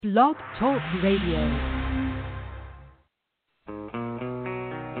Blog Talk Radio.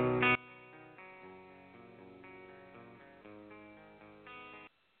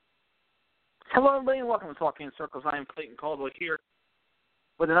 Hello, everybody, and welcome to Talking in Circles. I am Clayton Caldwell here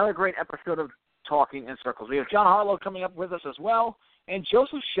with another great episode of Talking in Circles. We have John Harlow coming up with us as well, and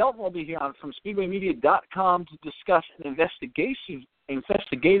Joseph Shelton will be here from SpeedwayMedia.com to discuss an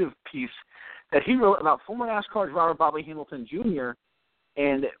investigative piece that he wrote about former NASCAR driver Bobby Hamilton Jr.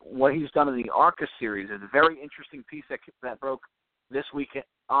 and what he's done in the ARCA series. It's a very interesting piece that broke this week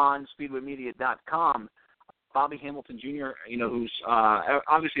on SpeedwayMedia.com. Bobby Hamilton Jr., who's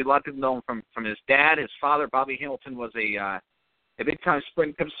obviously a lot of people know him from his dad. His father, Bobby Hamilton, was a big-time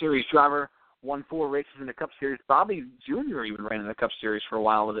Sprint Cup Series driver, won 4 races in the Cup Series. Bobby Jr. even ran in the Cup Series for a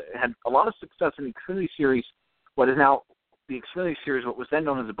while. Had a lot of success in the Xfinity Series, what is now the Xfinity Series, what was then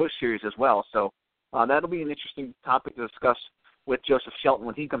known as the Busch Series as well. So that'll be an interesting topic to discuss with Joseph Shelton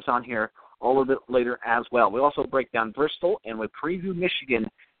when he comes on here a little bit later as well. We'll also break down Bristol, and we preview Michigan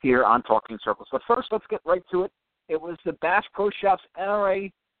here on Talking Circles. But first, let's get right to it. It was the Bass Pro Shops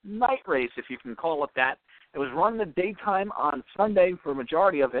NRA night race, if you can call it that. It was run in the daytime on Sunday for a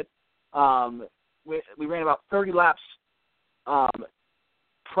majority of it. We ran about 30 laps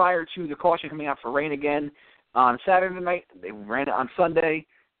prior to the caution coming out for rain again on Saturday night. They ran it on Sunday.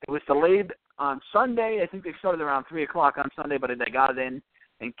 It was delayed on Sunday. I think they started around 3 o'clock on Sunday, but they got it in.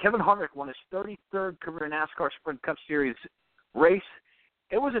 And Kevin Harvick won his 33rd career NASCAR Sprint Cup Series race.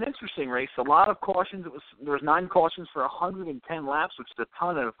 It was an interesting race. A lot of cautions. There was 9 cautions for 110 laps, which is a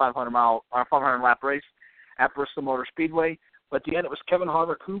ton in a 500-lap race at Bristol Motor Speedway. But at the end, it was Kevin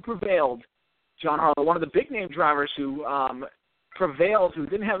Harvick who prevailed. John Harlow, one of the big-name drivers who prevailed, who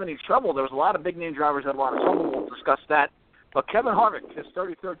didn't have any trouble. There was a lot of big-name drivers that had a lot of trouble. We'll discuss that. But Kevin Harvick, his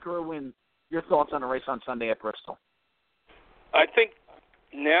 33rd career win. Your thoughts on the race on Sunday at Bristol? I think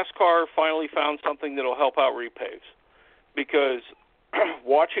NASCAR finally found something that will help out repaves, because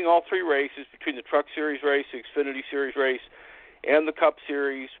watching all 3 races between the Truck Series race, the Xfinity Series race, and the Cup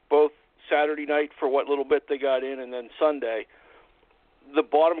Series, both Saturday night for what little bit they got in, and then Sunday, the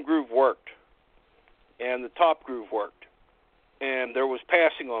bottom groove worked, and the top groove worked, and there was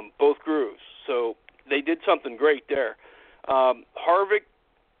passing on both grooves, so they did something great there. Harvick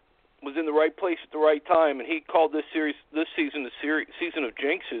was in the right place at the right time, and he called this season the season of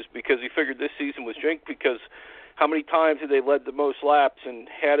jinxes, because he figured this season was jinxed because how many times had they led the most laps and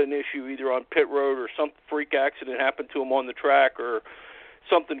had an issue either on pit road or some freak accident happened to them on the track or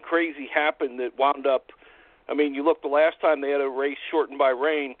something crazy happened that wound up. I mean, you look, the last time they had a race shortened by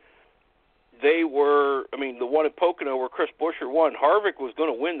rain, the one at Pocono where Chris Buescher won, Harvick was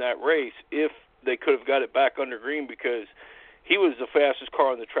going to win that race if they could have got it back under green, because he was the fastest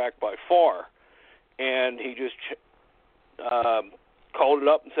car on the track by far, and he just called it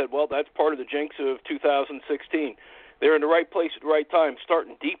up and said, well, that's part of the jinx of 2016. They're in the right place at the right time,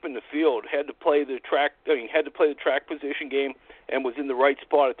 starting deep in the field, had to play the track position game, and was in the right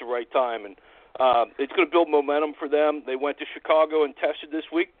spot at the right time. And it's going to build momentum for them. They went to Chicago and tested this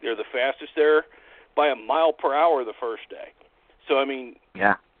week. They're the fastest there by a mile per hour the first day. So,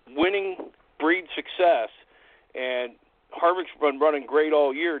 winning breeds success, and Harvick's been running great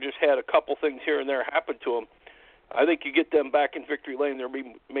all year, just had a couple things here and there happen to him. I think you get them back in victory lane, there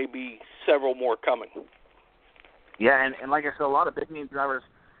may be several more coming. Yeah, and like I said, a lot of big-name drivers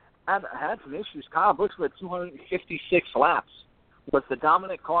had some issues. Kyle Busch had 256 laps. Was the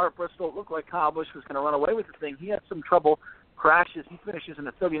dominant car at Bristol. It looked like Kyle Busch was going to run away with the thing. He had some trouble, crashes. He finishes in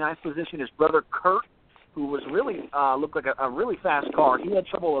the 39th position. His brother, Kurt, who was really looked like a really fast car, he had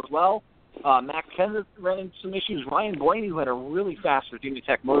trouble as well. Matt Kenseth ran into some issues. Ryan Blaney, who had a really fast Virginia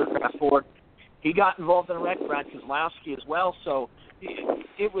Tech Motorcraft Ford, he got involved in a wreck. Brad Keselowski as well. So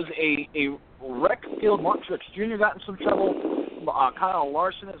it was a wreck field. Mark Truex Jr. got in some trouble. Kyle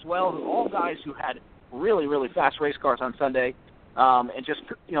Larson as well, all guys who had really, really fast race cars on Sunday. And just,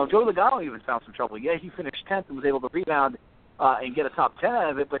 Joe Logano even found some trouble. Yeah, he finished 10th and was able to rebound and get a top 10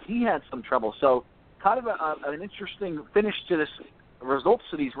 out of it, but he had some trouble. So kind of an interesting finish to this results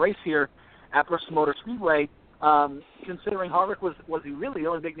to these race here at Bristol Motor Speedway, considering Harvick was really the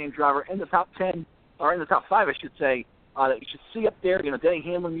only big-name driver in the top 10, or in the top 5, I should say, that you should see up there. Denny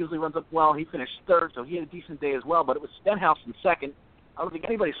Hamlin usually runs up well. He finished 3rd, so he had a decent day as well, but it was Stenhouse in 2nd. I don't think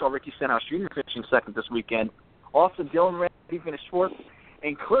anybody saw Ricky Stenhouse Jr. finishing 2nd this weekend. Austin Dillon ran, he finished 4th.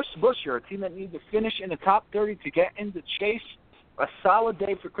 And Chris Buescher, a team that needed to finish in the top 30 to get into chase, a solid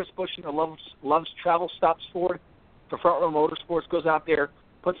day for Chris Buescher, loves travel stops Ford. For Front Row Motorsports, goes out there,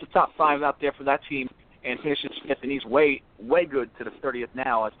 puts the top 5 out there for that team, and finishes 5th, and he's way good to the 30th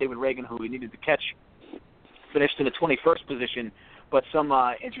now. David Reagan, who he needed to catch, finished in the 21st position but some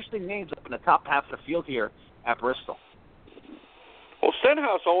interesting names up in the top half of the field here at Bristol. Well,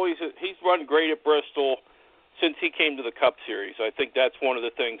 Stenhouse he's run great at Bristol since he came to the Cup Series. I think that's one of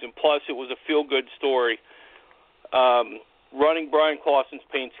the things. And plus, it was a feel-good story. Running Brian Clausen's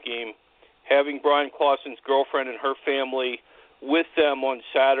paint scheme, having Brian Clausen's girlfriend and her family with them on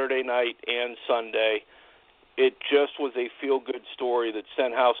Saturday night and Sunday. It just was a feel-good story that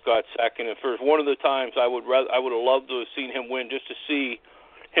Stenhouse got second. And for one of the times I would have loved to have seen him win, just to see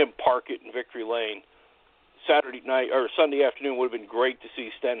him park it in victory lane. Saturday night or Sunday afternoon would have been great to see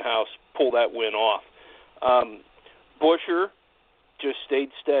Stenhouse pull that win off. Buescher just stayed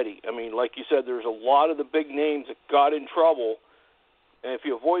steady. I mean, like you said, there's a lot of the big names that got in trouble, and if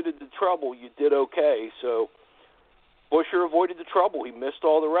you avoided the trouble, you did okay. So Buescher avoided the trouble. He missed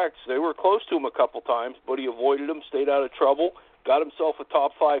all the wrecks. They were close to him a couple times, but he avoided them, stayed out of trouble, got himself a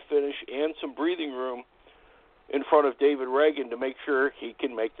top 5 finish and some breathing room in front of David Reagan to make sure he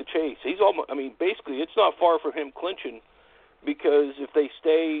can make the chase. Basically, it's not far from him clinching, because if they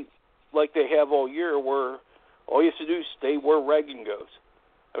stay like they have all year, where all he has to do is stay where Reagan goes.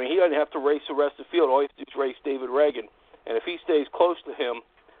 I mean, he doesn't have to race the rest of the field. All he has to do is race David Reagan. And if he stays close to him,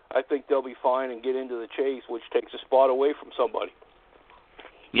 I think they'll be fine and get into the chase, which takes a spot away from somebody.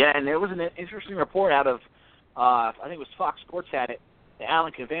 Yeah, and there was an interesting report out of, I think it was Fox Sports had it,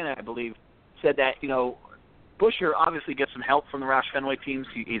 Alan Cavana, I believe, said that, Buescher obviously gets some help from the Roush Fenway teams.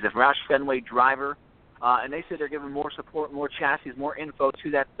 He's a Roush Fenway driver, and they said they're giving more support, more chassis, more info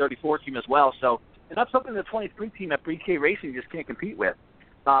to that 34 team as well. So, and that's something the 23 team at BK Racing just can't compete with.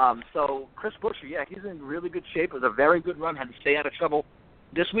 So Chris Buescher, he's in really good shape. It was a very good run. Had to stay out of trouble.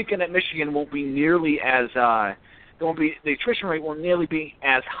 This weekend at Michigan won't be nearly as the attrition rate won't nearly be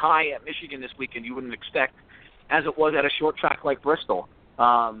as high at Michigan this weekend. You wouldn't expect, as it was at a short track like Bristol.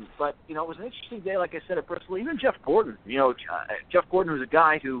 But it was an interesting day, like I said, at Bristol. Even Jeff Gordon, Jeff Gordon, who's a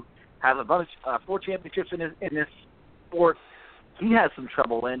guy who has a bunch 4 championships in this sport, he has some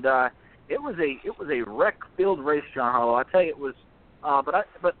trouble, and it was a wreck-filled race, John Harlow. I tell you, it was.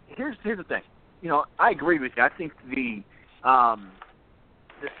 But here's the thing. I agree with you. I think the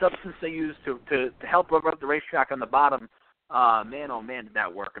substance they used to help rubber up the racetrack on the bottom, man, oh man, did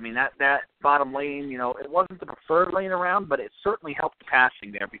that work. I mean, that bottom lane, it wasn't the preferred lane around, but it certainly helped the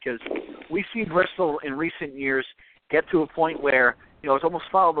passing there, because we've seen Bristol in recent years get to a point where, it's almost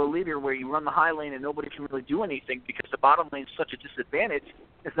follow the leader, where you run the high lane and nobody can really do anything because the bottom lane is such a disadvantage.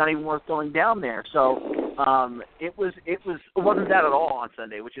 It's not even worth going down there. So it wasn't that at all on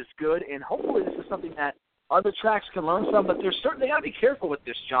Sunday, which is good, and hopefully this is something that other tracks can learn from. But they got to be careful with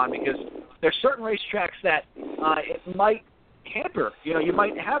this, John, because there's certain racetracks that it might hamper. You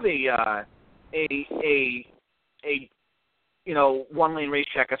might have a one lane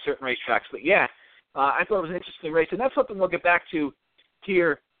racetrack at certain racetracks. But I thought it was an interesting race, and that's something we'll get back to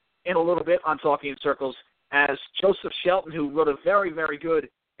here in a little bit on Talking in Circles, as Joseph Shelton, who wrote a very, very good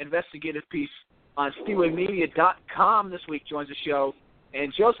investigative piece on SpeedwayMedia.com this week, joins the show.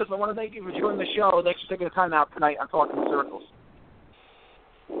 And Joseph, I want to thank you for joining the show. Thanks for taking the time out tonight on Talking in Circles.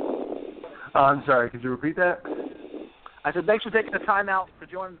 I'm sorry, could you repeat that? I said thanks for taking the time out for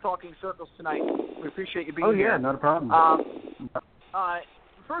joining Talking Circles tonight. We appreciate you being here. Oh, yeah, not a problem.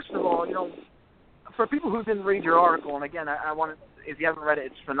 First of all, for people who didn't read your article, and again, I want to, if you haven't read it,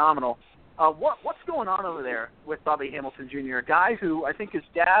 it's phenomenal. What's going on over there with Bobby Hamilton Jr., a guy who I think his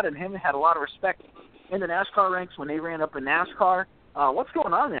dad and him had a lot of respect in the NASCAR ranks when they ran up in NASCAR. What's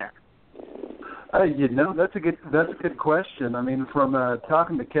going on there? That's a good question. I mean, from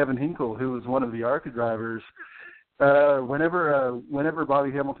talking to Kevin Hinkle, who was one of the ARCA drivers, whenever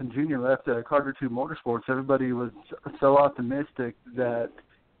Bobby Hamilton Jr. left Carter 2 Motorsports, everybody was so optimistic that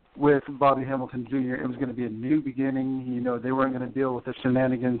with Bobby Hamilton Jr., it was going to be a new beginning. They weren't going to deal with the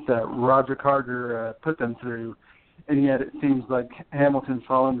shenanigans that Roger Carter put them through. And yet it seems like Hamilton's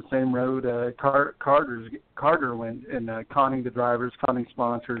following the same road Carter went in conning the drivers, conning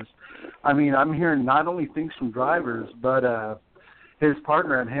sponsors. I mean, I'm hearing not only things from drivers, but his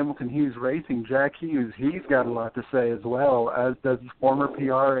partner at Hamilton Hughes Racing, Jack Hughes, he's got a lot to say as well, as does his former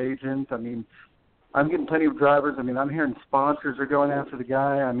PR agent. I mean, I'm getting plenty of drivers. I mean, I'm hearing sponsors are going after the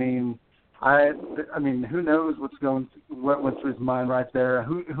guy. I mean, who knows what went through his mind right there?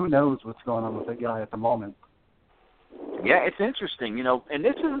 Who knows what's going on with that guy at the moment? Yeah, it's interesting, and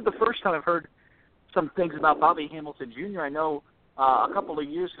this isn't the first time I've heard some things about Bobby Hamilton Jr. I know a couple of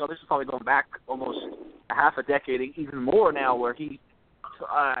years ago, this is probably going back almost a half a decade, even more now, where he,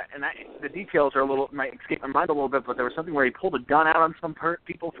 the details might escape my mind a little bit, but there was something where he pulled a gun out on some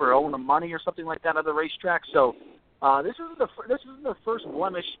people for owing them money or something like that at the racetrack. So this isn't the first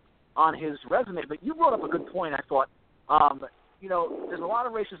blemish on his resume. But you brought up a good point, I thought. there's a lot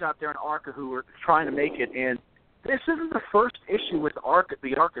of racers out there in ARCA who are trying to make it, and this isn't the first issue with the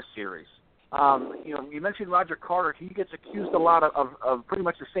ARCA series. You mentioned Roger Carter. He gets accused a lot of pretty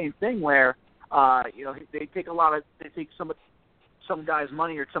much the same thing, where they take some guy's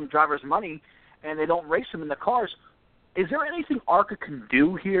money or some driver's money, and they don't race them in the cars. Is there anything ARCA can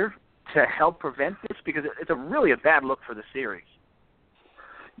do here to help prevent this? Because it's really a bad look for the series.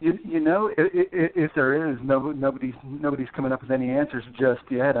 If there is, nobody's coming up with any answers just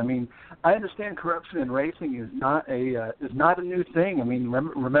yet. I mean, I understand corruption in racing is not a new thing. I mean,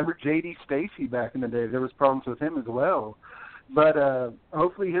 remember J.D. Stacy back in the day? There was problems with him as well. But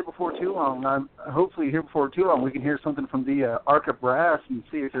hopefully here before too long, we can hear something from the ARCA brass and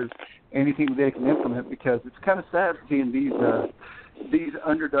see if there's anything they can implement, because it's kind of sad seeing these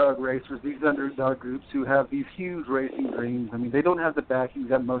underdog racers, these underdog groups who have these huge racing dreams. I mean, they don't have the backing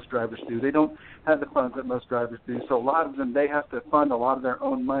that most drivers do. They don't have the funds that most drivers do. So a lot of them, they have to fund a lot of their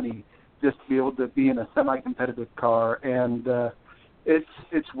own money just to be able to be in a semi-competitive car. And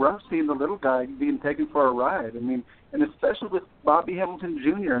it's rough seeing the little guy being taken for a ride. I mean, and especially with Bobby Hamilton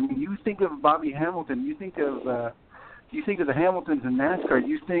Jr. I mean, you think of Bobby Hamilton, you think of the Hamiltons in NASCAR,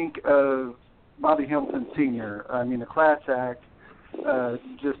 you think of Bobby Hamilton Sr. I mean, a class act.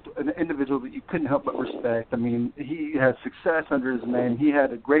 Just an individual that you couldn't help but respect. I mean, he had success under his name. He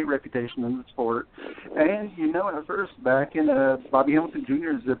had a great reputation in the sport. And, at first, back in Bobby Hamilton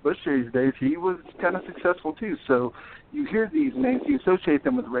Jr.'s Busch Series days, he was kind of successful too. So you hear these names, you associate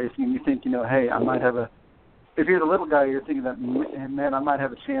them with racing, and you think, hey, I might have if you're the little guy, you're thinking that, man, I might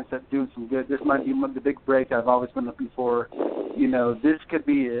have a chance at doing some good. This might be the big break I've always been looking for. This could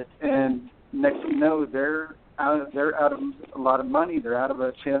be it. And next thing you know, they're out of a lot of money. They're out of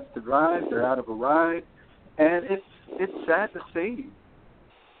a chance to drive. They're out of a ride, and it's sad to see.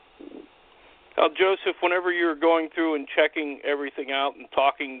 Now, Joseph, whenever you're going through and checking everything out and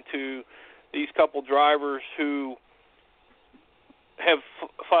talking to these couple drivers who have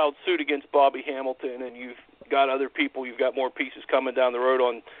filed suit against Bobby Hamilton, and you've got other people, you've got more pieces coming down the road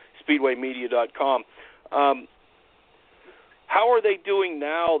on SpeedwayMedia.com. How are they doing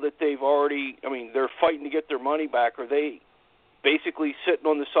now that they've already, they're fighting to get their money back? Are they basically sitting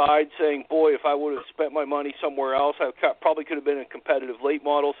on the side saying, boy, if I would have spent my money somewhere else, I probably could have been a competitive late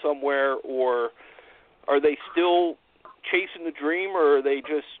model somewhere? Or are they still chasing the dream, or are they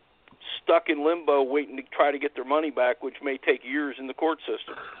just stuck in limbo waiting to try to get their money back, which may take years in the court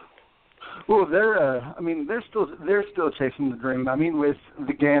system? Well, they're still chasing the dream. I mean, with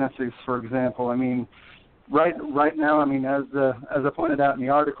the Gannisses, for example, Right now, as I pointed out in the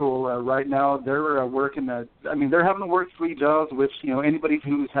article, right now they're working they're having to work 3 jobs, which, anybody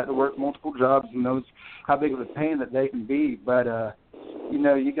who's had to work multiple jobs knows how big of a pain that they can be. But,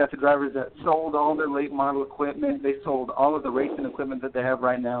 you got the drivers that sold all their late model equipment. They sold all of the racing equipment that they have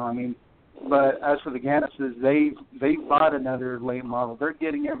right now. But as for the Gannisses, they bought another late model. They're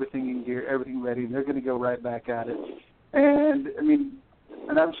getting everything in gear, everything ready, and they're going to go right back at it. And,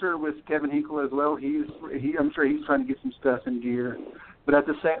 and I'm sure with Kevin Hinkle as well, I'm sure he's trying to get some stuff in gear. But at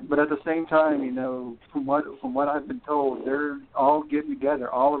the same time, from what I've been told, they're all getting together.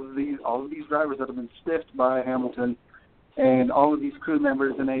 All of these drivers that have been stiffed by Hamilton, and all of these crew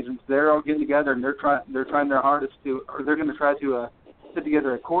members and agents, they're all getting together, and they're trying their hardest they're going to try to put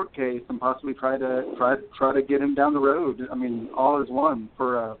together a court case and possibly try to get him down the road. All is one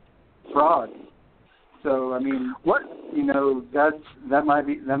for fraud. So that might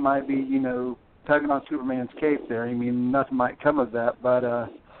be tugging on Superman's cape there. Nothing might come of that, but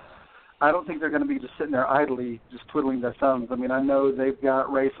I don't think they're going to be just sitting there idly, just twiddling their thumbs. I know they've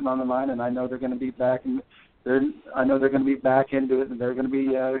got racing on the line, and I know they're going to be back into it, and they're going to be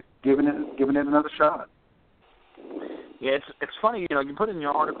giving it another shot. Yeah, it's funny, you put in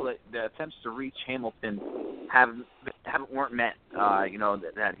your article that the attempts to reach Hamilton weren't met.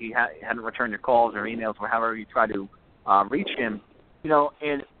 That he hadn't returned your calls or emails or however you try to reach him.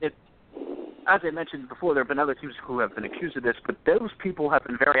 And it, as I mentioned before, there have been other teams who have been accused of this, but those people have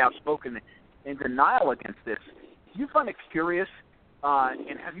been very outspoken in denial against this. Do you find it curious?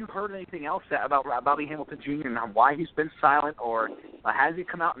 And have you heard anything else about Bobby Hamilton Jr. and why he's been silent, or has he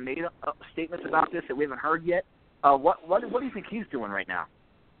come out and made statements about this that we haven't heard yet? What do you think he's doing right now?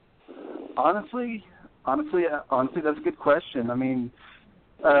 Honestly, that's a good question.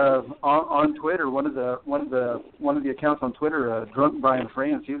 On Twitter, one of the accounts on Twitter, Drunk Brian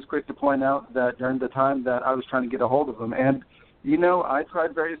France, he was quick to point out that during the time that I was trying to get a hold of him, and I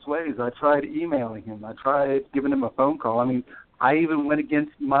tried various ways. I tried emailing him. I tried giving him a phone call. I even went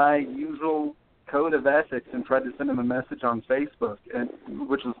against my usual code of ethics and tried to send him a message on Facebook,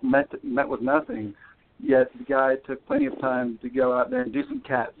 which was met with nothing. yet the guy took plenty of time to go out there and do some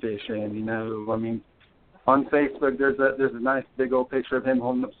catfishing. You know, I mean, on Facebook there's a nice big old picture of him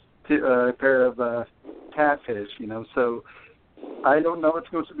holding up a pair of catfish. You know, so I don't know what's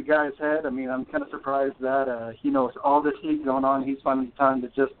going through the guy's head. I mean, I'm kind of surprised that you know, with all this heat going on, he's finding the time to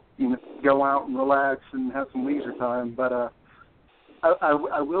just, you know, go out and relax and have some leisure time. But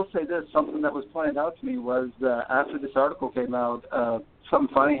I will say this, something that was pointed out to me was after this article came out,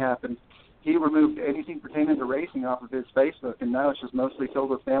 something funny happened. He removed anything pertaining to racing off of his Facebook, and now it's just mostly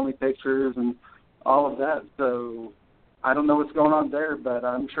filled with family pictures and all of that. So I don't know what's going on there, but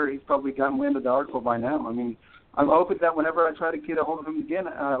I'm sure he's probably gotten wind of the article by now. I mean, I'm hoping that whenever I try to get a hold of him again,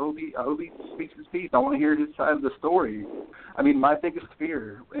 I hope he speaks his piece. I want to hear his side of the story. I mean, my biggest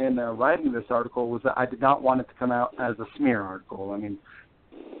fear in writing this article was that I did not want it to come out as a smear article. I mean,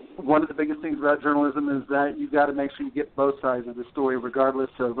 one of the biggest things about journalism is that you've got to make sure you get both sides of the story, regardless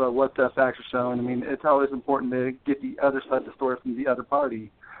of what the facts are showing. I mean, it's always important to get the other side of the story from the other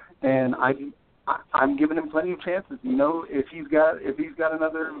party. And I'm giving him plenty of chances. You know, if he's got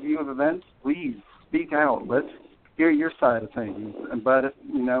another view of events, please speak out. Let's hear your side of things. But,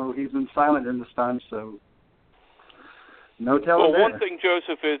 you know, he's been silent in this time, so no telling. Well, one thing,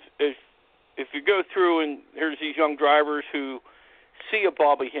 Joseph, is if you go through and here's these young drivers who see a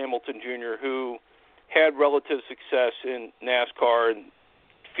Bobby Hamilton Jr. who had relative success in NASCAR and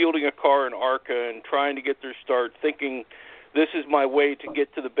fielding a car in ARCA and trying to get their start, thinking this is my way to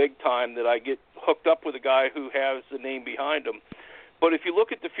get to the big time, that I get hooked up with a guy who has the name behind him. But if you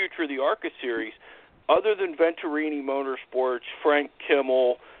look at the future of the ARCA series, other than Venturini Motorsports, Frank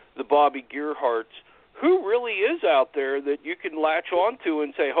Kimmel, the Bobby Gearharts, who really is out there that you can latch onto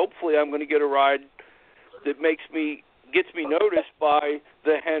and say, hopefully I'm going to get a ride that gets me noticed by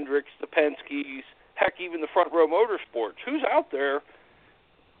the Hendricks, the Penske's, heck, even the Front Row Motorsports? Who's out there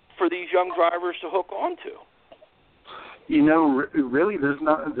for these young drivers to hook onto? You know, really, there's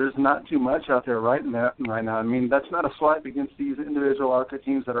not too much out there right now. I mean, that's not a slight against these individual ARCA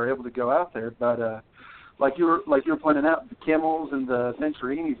teams that are able to go out there, but like you were pointing out, the Kimmels and the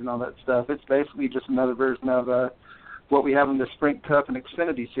Venturinis and all that stuff, it's basically just another version of what we have in the Sprint Cup and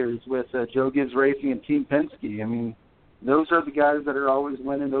Xfinity Series with Joe Gibbs Racing and Team Penske. I mean, those are the guys that are always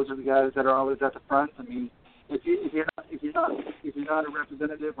winning. Those are the guys that are always at the front. I mean, if you're not a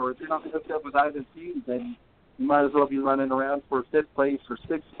representative, or if you're not hooked up with either team, then you might as well be running around for 5th place or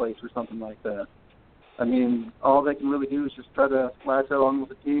 6th place or something like that. I mean, all they can really do is just try to latch along with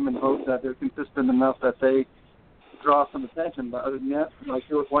the team and hope that they're consistent enough that they draw some attention. But other than that, like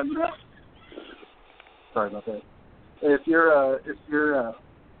you were pointing out, sorry about that. If you're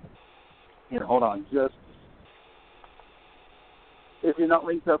here, hold on, just if you're not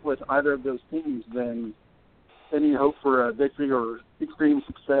linked up with either of those teams, then any hope for a victory or extreme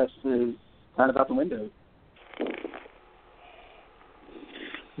success is kind of out the window.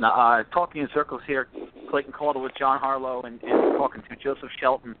 Now, talking in circles here, Clayton Calder with John Harlow and talking to Joseph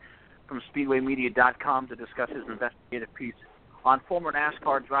Shelton from SpeedwayMedia.com to discuss his investigative piece on former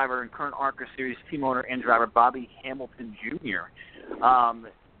NASCAR driver and current ARCA Series team owner and driver Bobby Hamilton Jr. A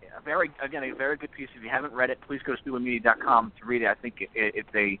very good piece. If you haven't read it, please go to SpeedwayMedia.com to read it. I think it's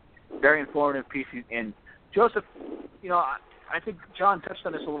a very informative piece. And Joseph, you know, I think John touched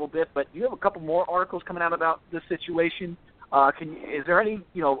on this a little bit, but you have a couple more articles coming out about this situation. Is there any,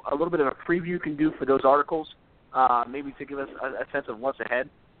 you know, a little bit of a preview you can do for those articles, maybe to give us a sense of what's ahead?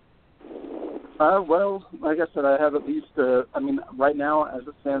 Well, like I said, I have at least, right now, as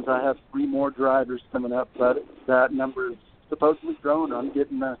it stands, I have 3 more drivers coming up, but that number is supposedly growing. I'm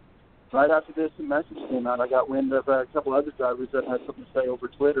getting, right after this, a message came out. I got wind of a couple other drivers that had something to say over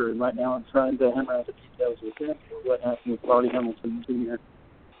Twitter, and right now I'm trying to hammer out the details with him for what happened with Bobby Hamilton Jr.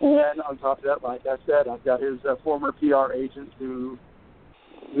 And on top of that, like I said, I've got his former PR agent who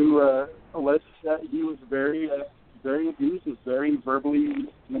alleged that he was very abusive, very verbally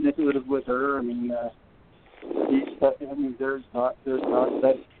manipulative with her. I mean, there's not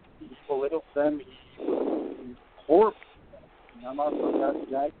that he belittled them. He was horrible. And I'm also got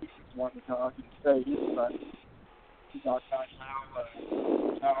the guy who's wanting to talk and say his side. He talked about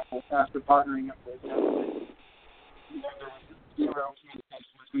how after partnering up with him, there was zero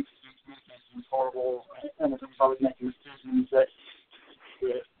communication between the two. Communication was horrible, and it was always making decisions that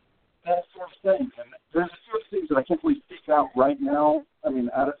that sort of thing. And there's a few things that I can't really speak out right now. I mean,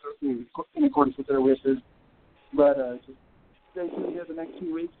 in accordance with their wishes. But just stay tuned here the next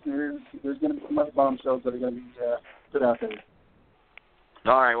 2 weeks. There's going to be some other bombshells that are going to be put out there.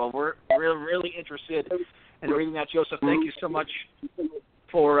 All right. Well, we're really interested in reading that, Joseph. Thank you so much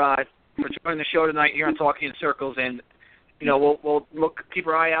for joining the show tonight here on Talking in Circles. And we'll keep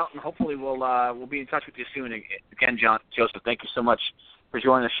our eye out, and hopefully we'll be in touch with you soon again, Joseph. Thank you so much for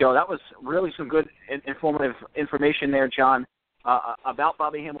joining the show. That was really some good informative information there, John, about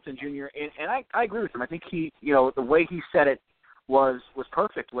Bobby Hamilton Jr. And I agree with him. I think he, the way he said it was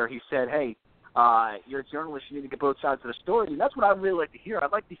perfect, where he said, hey, you're a journalist, you need to get both sides of the story. And that's what I really like to hear.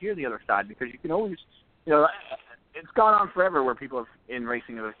 I'd like to hear the other side, because you can always, it's gone on forever where people in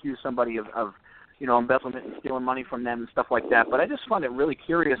racing have accused somebody of embezzlement and stealing money from them and stuff like that. But I just find it really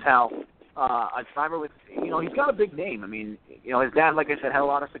curious how a driver with, he's got a big name. I mean, his dad, like I said, had a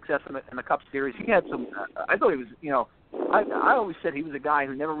lot of success in the Cup Series. He had some, I thought he was, I always said he was a guy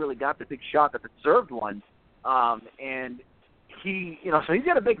who never really got the big shot that deserved one. And he, so he's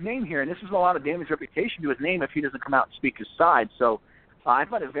got a big name here, and this is a lot of damaged reputation to his name if he doesn't come out and speak his side. So I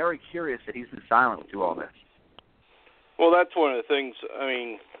find it very curious that he's been silent through all this. Well, that's one of the things. I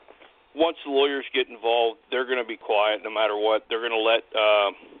mean, once the lawyers get involved, they're going to be quiet no matter what. They're going to let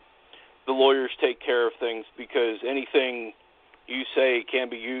the lawyers take care of things, because anything you say can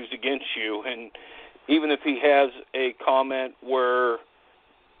be used against you. And even if he has a comment where,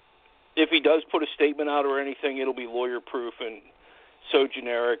 if he does put a statement out or anything, it'll be lawyer-proof and so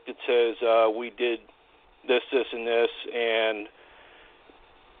generic that says, we did this, this, and this, and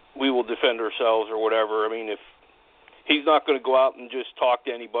we will defend ourselves or whatever. I mean, if he's not going to go out and just talk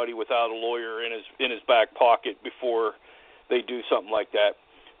to anybody without a lawyer in his back pocket before they do something like that.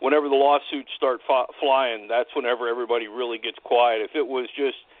 Whenever the lawsuits start flying, that's whenever everybody really gets quiet. If it was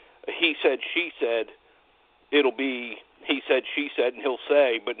just he said, she said, it'll be he said, she said, and he'll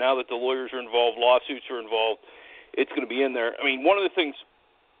say. But now that the lawyers are involved, lawsuits are involved, it's going to be in there. I mean, one of the things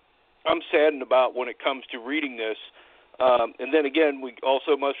I'm saddened about when it comes to reading this, and then again, we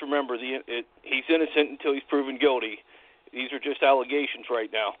also must remember he's innocent until he's proven guilty. These are just allegations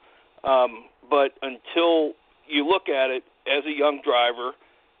right now. But until you look at it as a young driver,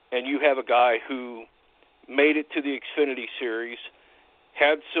 and you have a guy who made it to the Xfinity Series,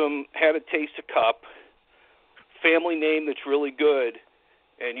 had a taste of Cup, family name that's really good,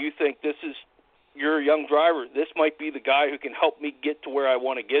 and you think you're a young driver, this might be the guy who can help me get to where I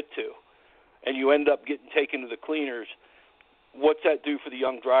want to get to, and you end up getting taken to the cleaners, what's that do for the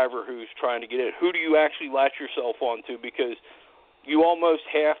young driver who's trying to get in? Who do you actually latch yourself onto? Because you almost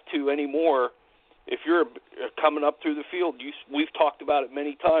have to anymore. If you're coming up through the field, we've talked about it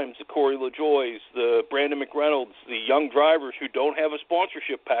many times, the Corey LaJoys, the Brandon McReynolds, the young drivers who don't have a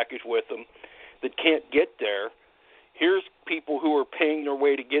sponsorship package with them that can't get there. Here's people who are paying their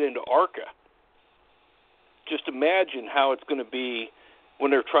way to get into ARCA. Just imagine how it's going to be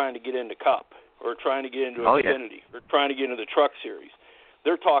when they're trying to get into Cup or trying to get into Xfinity or trying to get into the Truck Series.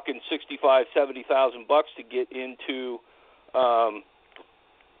 They're talking $65,000, $70,000 to get into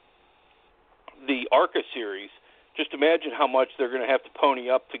the ARCA Series. Just imagine how much they're going to have to pony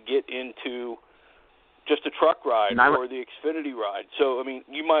up to get into just a truck ride or the Xfinity ride. So, I mean,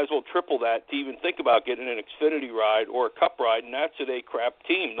 you might as well triple that to even think about getting an Xfinity ride or a Cup ride, and that's at a crap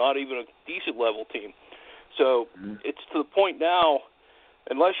team, not even a decent-level team. So it's to the point now,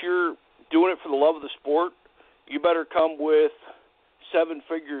 unless you're doing it for the love of the sport, you better come with 7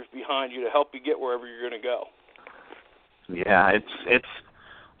 figures behind you to help you get wherever you're going to go. Yeah, it's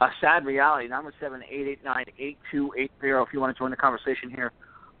a sad reality. 917-889-8280 if you want to join the conversation here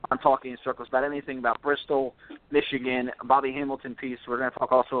on Talking in Circles about anything about Bristol, Michigan, Bobby Hamilton piece. We're going to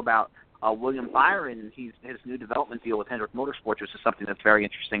talk also about William Byron, his new development deal with Hendrick Motorsports, which is something that's very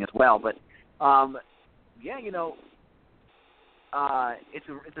interesting as well. But,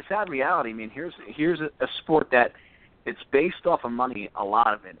 it's a sad reality. I mean, here's a sport that it's based off of money, a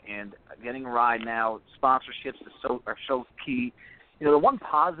lot of it, and getting a ride now, sponsorships are so key. The one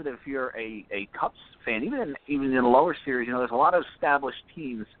positive if you're a Cups fan, even in the lower series, there's a lot of established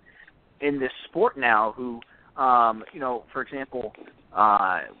teams in this sport now who, for example,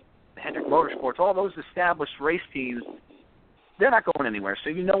 Hendrick Motorsports, all those established race teams, they're not going anywhere.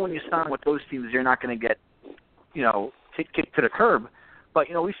 So when you sign with those teams, you're not going to get, kicked to the curb. But,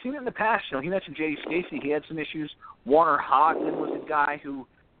 we've seen it in the past. He mentioned J.D. Stacy. He had some issues. Warner Hodgman was a guy who,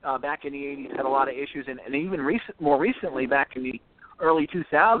 back in the 80s, had a lot of issues. And even more recently, back in the early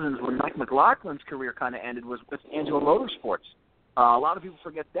 2000s, when Mike McLaughlin's career kind of ended, was with Angelo Motorsports. A lot of people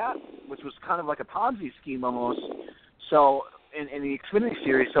forget that, which was kind of like a Ponzi scheme almost. So in the Xfinity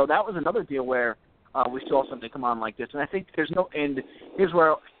Series, so that was another deal where we saw something come on like this. And I think there's no. And here's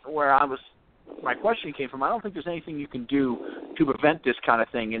where my question came from. I don't think there's anything you can do to prevent this kind of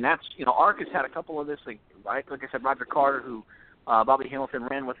thing. And that's ARCA's had a couple of this, like I said, Roger Carter, who Bobby Hamilton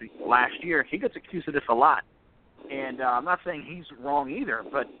ran with last year. He gets accused of this a lot. And I'm not saying he's wrong either,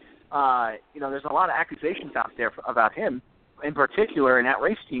 but, there's a lot of accusations out there about him. in particular in that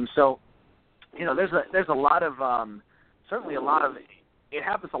race team. So, there's a lot of certainly a lot of it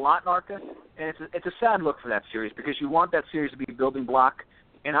happens a lot in ARCA, and it's a sad look for that series because you want that series to be a building block,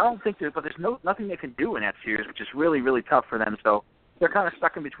 and I don't think there's nothing they can do in that series, which is really, really tough for them. So they're kind of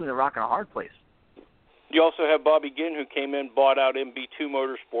stuck in between a rock and a hard place. You also have Bobby Ginn, who came in, bought out MB2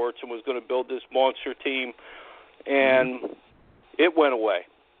 Motorsports, and was going to build this monster team, and it went away.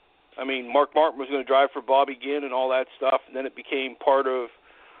 I mean, Mark Martin was going to drive for Bobby Ginn and all that stuff, and then it became part of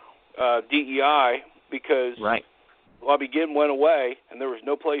DEI because Bobby Ginn went away, and there was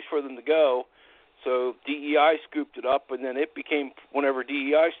no place for them to go. So DEI scooped it up, and then it became, whenever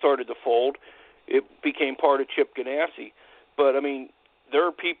DEI started to fold, it became part of Chip Ganassi. But, I mean, there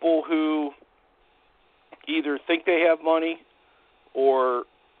are people who either think they have money or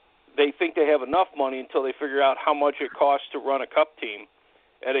they think they have enough money until they figure out how much it costs to run a cup team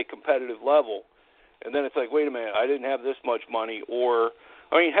at a competitive level. And then it's like, wait a minute, I didn't have this much money. Or,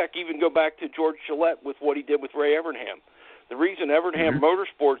 I mean, heck, even go back to George Gillette with what he did with Ray Evernham. The reason Evernham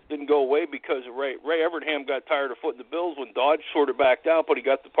Motorsports didn't go away because of Ray Evernham got tired of footing the bills when Dodge sort of backed out, but he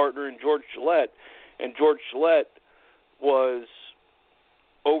got the partner in George Gillette. And George Gillette was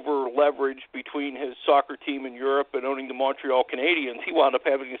over-leveraged between his soccer team in Europe and owning the Montreal Canadiens. He wound up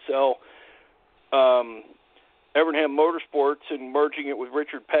having to sell Evernham Motorsports and merging it with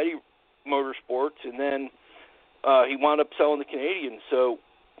Richard Petty Motorsports, and then he wound up selling the Canadiens. So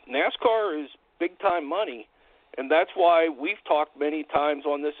NASCAR is big-time money, and that's why we've talked many times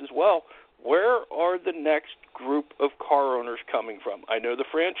on this as well. Where are the next group of car owners coming from? I know the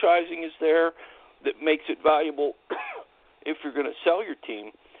franchising is there that makes it valuable if you're going to sell your team,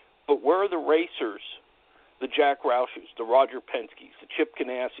 but where are the racers, the Jack Roush's, the Roger Penske's, the Chip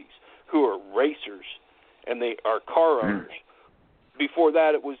Ganassis, who are racers, and they are car owners? Before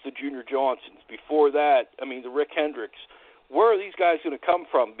that, it was the Junior Johnsons. Before that, I mean, the Rick Hendricks. Where are these guys going to come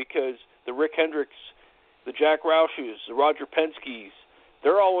from? Because the Rick Hendricks, the Jack Roush's, the Roger Penske's,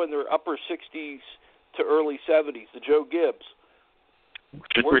 they're all in their upper 60s to early 70s. The Joe Gibbs.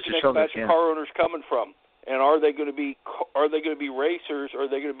 Where's the next batch of car owners coming from? And are they going to be racers, or are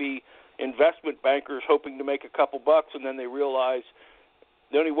they going to be investment bankers hoping to make a couple bucks, and then they realize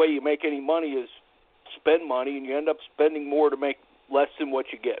the only way you make any money is spend money, and you end up spending more to make less than what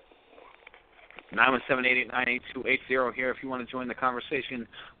you get. 917-889-8280 here if you want to join the conversation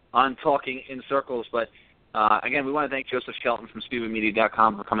on Talking in Circles. But, again, we want to thank Joseph Shelton from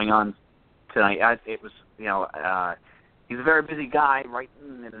SpeedwayMedia.com for coming on tonight. He's a very busy guy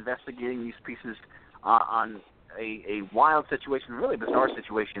writing and investigating these pieces on a wild situation, really bizarre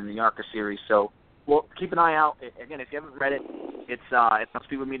situation in the ARCA series. So we'll keep an eye out. Again, if you haven't read it, it's on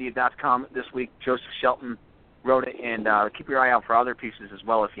SpeedwayMedia.com this week. Joseph Shelton wrote it, and keep your eye out for other pieces as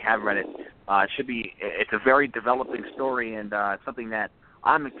well if you have read it. It's a very developing story, and it's something that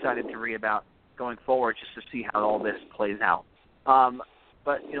I'm excited to read about going forward just to see how all this plays out.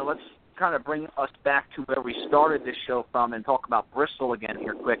 But, let's kind of bring us back to where we started this show from and talk about Bristol again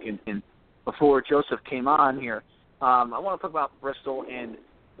here quick. And before Joseph came on here, I want to talk about Bristol and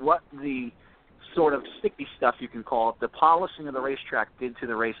what the sort of sticky stuff, you can call it, the polishing of the racetrack did to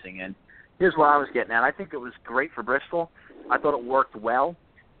the racing. And here's what I was getting at. I think it was great for Bristol. I thought it worked well.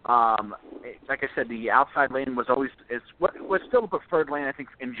 Like I said, the outside lane was still the preferred lane, I think,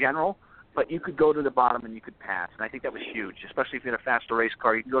 in general, but you could go to the bottom and you could pass. And I think that was huge, especially if you had a faster race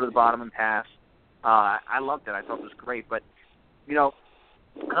car. You could go to the bottom and pass. I loved it. I thought it was great. But, I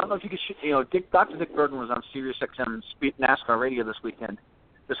don't know if you could, Dr. Dick Bergen was on Sirius XM NASCAR radio this week,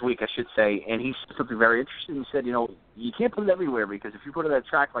 I should say, and he said something very interesting. He said, you can't put it everywhere, because if you put it at a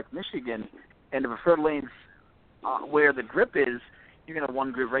track like Michigan and the preferred lanes where the grip is, you're going to have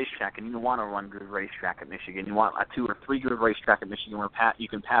one good racetrack, and you want a one good racetrack at Michigan. You want a 2 or 3 good racetrack at Michigan where you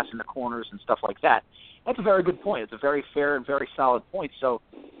can pass in the corners and stuff like that. That's a very good point. It's a very fair and very solid point. So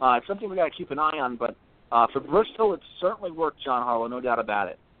it's something we got to keep an eye on. But for Bristol, it certainly worked, John Harlow, no doubt about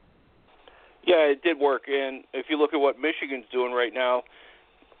it. Yeah, it did work. And if you look at what Michigan's doing right now,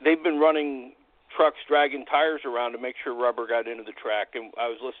 they've been running trucks dragging tires around to make sure rubber got into the track. And I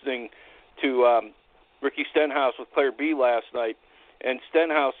was listening to Ricky Stenhouse with Claire B last night, and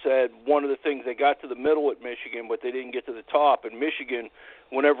Stenhouse said one of the things, they got to the middle at Michigan, but they didn't get to the top. And Michigan,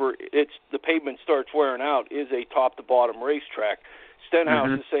 whenever the pavement starts wearing out, is a top-to-bottom racetrack.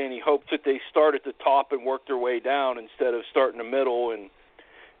 Stenhouse is saying he hopes that they start at the top and work their way down instead of starting the middle and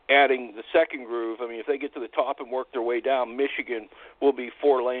adding the second groove. I mean, if they get to the top and work their way down, Michigan will be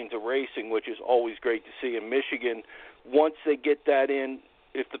 4 lanes of racing, which is always great to see. And Michigan, once they get that in,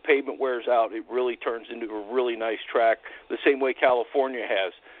 if the pavement wears out, it really turns into a really nice track, the same way California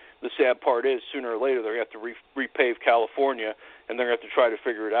has. the sad part is sooner or later they're going to have to repave California, and they're going to have to try to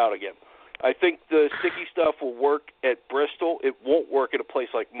figure it out again. I think the sticky stuff will work at Bristol. It won't work at a place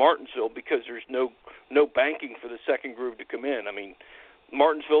like Martinsville because there's no banking for the second groove to come in. I mean,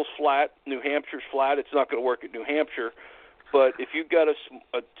 Martinsville's flat, New Hampshire's flat. It's not going to work at New Hampshire. But if you've got a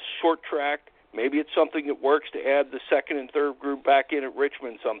short track, maybe it's something that works to add the second and third groove back in at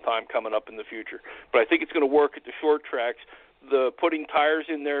Richmond sometime coming up in the future. But I think it's going to work at the short tracks. The putting tires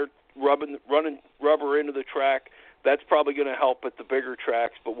in there, running rubber into the track, that's probably going to help at the bigger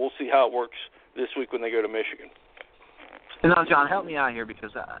tracks, but we'll see how it works this week when they go to Michigan. And now, John, help me out here because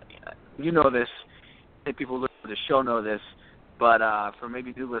you know this, and people who listen to the show know this, but for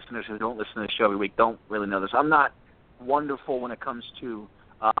maybe new listeners who don't listen to the show every week don't really know this. I'm not wonderful when it comes to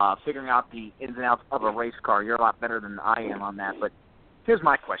figuring out the ins and outs of a race car. You're a lot better than I am on that, but here's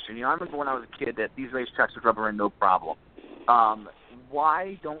my question. You know, I remember when I was a kid that these racetracks would rubber in no problem.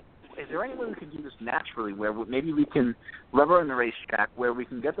 Is there any way we can do this naturally where maybe we can rubber in the racetrack where we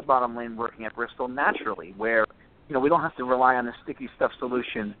can get the bottom lane working at Bristol naturally where, you know, we don't have to rely on the sticky stuff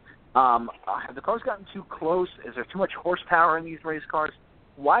solution? Have the cars gotten too close? Is there too much horsepower in these race cars?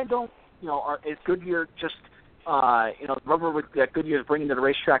 Why don't, you know, is Goodyear just, rubber that Goodyear is bringing to the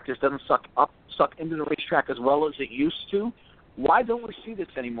racetrack just doesn't suck into the racetrack as well as it used to? Why don't we see this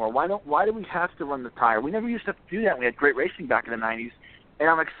anymore? Why do we have to run the tire? We never used to have to do that. We had great racing back in the 90s. And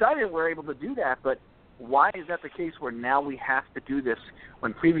I'm excited we're able to do that, but why is that the case where now we have to do this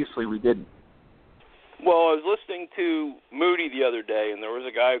when previously we didn't? Well, I was listening to Moody the other day, and there was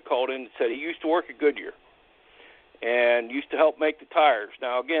a guy who called in and said he used to work at Goodyear and used to help make the tires.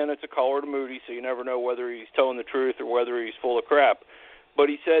 Now, again, it's a caller to Moody, so you never know whether he's telling the truth or whether he's full of crap. But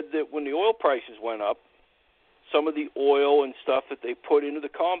he said that when the oil prices went up, some of the oil and stuff that they put into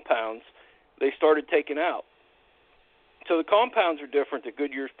the compounds, they started taking out. So the compounds are different that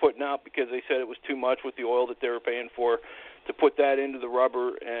Goodyear's putting out because they said it was too much with the oil that they were paying for to put that into the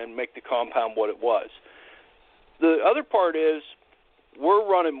rubber and make the compound what it was. The other part is we're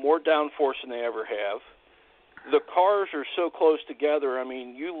running more downforce than they ever have. The cars are so close together. I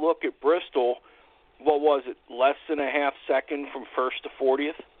mean, you look at Bristol, what was it, less than a half second from first to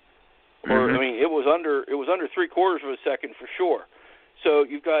 40th? Or, I mean, it was under 3/4 of a second for sure. So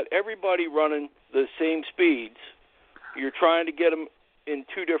you've got everybody running the same speeds. You're trying to get them in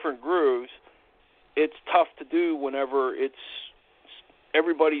two different grooves. It's tough to do whenever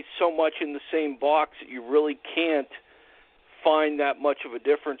everybody's so much in the same box that you really can't find that much of a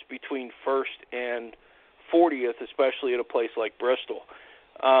difference between first and 40th, especially at a place like Bristol.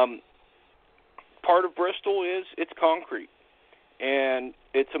 Part of Bristol is it's concrete, and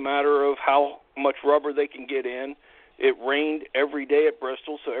it's a matter of how much rubber they can get in. It rained every day at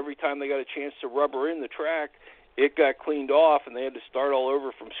Bristol, so every time they got a chance to rubber in the track, it got cleaned off, and they had to start all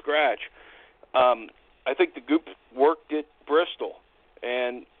over from scratch. I think the Goop worked at Bristol,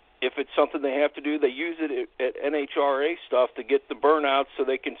 and if it's something they have to do, they use it at NHRA stuff to get the burnouts so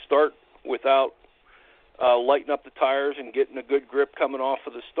they can start without lighting up the tires and getting a good grip coming off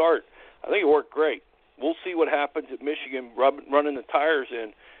of the start. I think it worked great. We'll see what happens at Michigan running the tires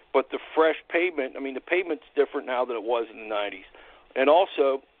in, but the fresh pavement, I mean, the pavement's different now than it was in the 90s. And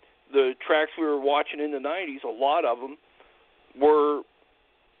also, the tracks we were watching in the 90s, a lot of them were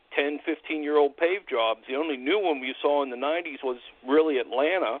 10, 15-year-old paved jobs. The only new one we saw in the 90s was really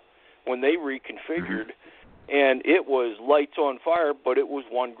Atlanta when they reconfigured, and it was lights on fire, but it was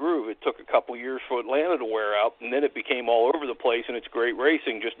one groove. It took a couple years for Atlanta to wear out, and then it became all over the place, and it's great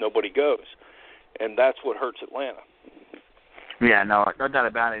racing, just nobody goes. And that's what hurts Atlanta. Yeah, no doubt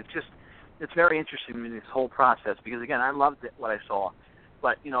about it. It's very interesting in this whole process because, again, I loved what I saw.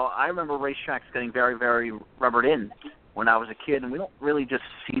 But, you know, I remember racetracks getting very, very rubbered in when I was a kid, and we don't really just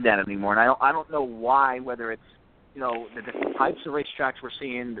see that anymore. And I don't know why, whether it's, you know, the different types of racetracks we're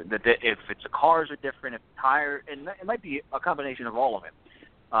seeing, if it's the cars are different, if the tire, and it might be a combination of all of it.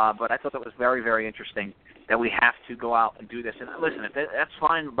 But I thought that was very, very interesting that we have to go out and do this. And listen, that's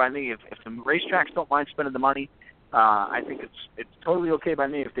fine by me. If the racetracks don't mind spending the money, I think it's totally okay by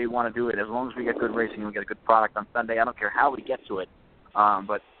me if they want to do it, as long as we get good racing and we get a good product on Sunday. I don't care how we get to it.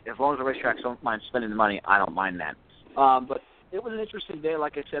 But as long as the racetracks don't mind spending the money, I don't mind that. But it was an interesting day,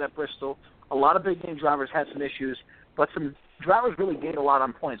 like I said, at Bristol. A lot of big-name drivers had some issues, but some drivers really gained a lot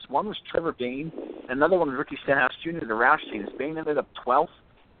on points. One was Trevor Bayne. Another one was Ricky Stenhouse Jr., the Roush team. Bayne ended up 12th,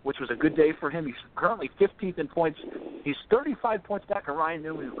 which was a good day for him. He's currently 15th in points. He's 35 points back of Ryan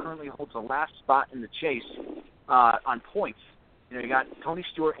Newman, who currently holds the last spot in the chase on points. You know, you got Tony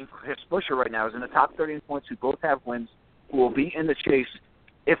Stewart and Chris Buescher right now is in the top 30 in points, who both have wins, who will be in the chase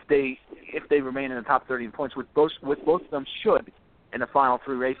if they remain in the top 30 in points, with both of them should in the final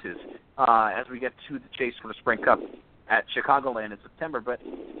 3 races as we get to the chase for the Sprint Cup at Chicagoland in September. But,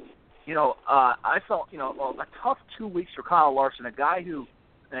 I felt, a tough 2 weeks for Kyle Larson, a guy who,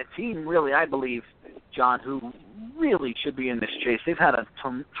 and a team really, I believe, John, who really should be in this chase. They've had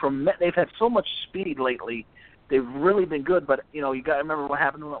they've had so much speed lately. They've really been good, but, you got to remember what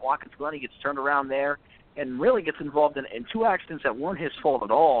happened when Watkins Glen. He gets turned around there and really gets involved in 2 accidents that weren't his fault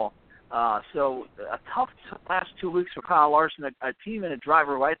at all. So a tough last 2 weeks for Kyle Larson, a team and a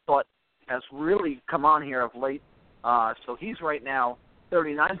driver who I thought has really come on here of late. So he's right now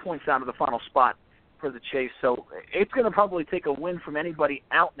 39 points out of the final spot for the chase. So it's going to probably take a win from anybody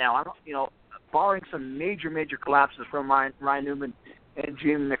out now. I don't, barring some major collapses from Ryan Newman and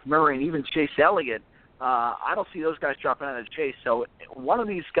Jim McMurray and even Chase Elliott, I don't see those guys dropping out of the chase. So one of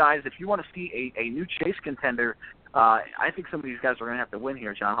these guys, if you want to see a new chase contender, I think some of these guys are going to have to win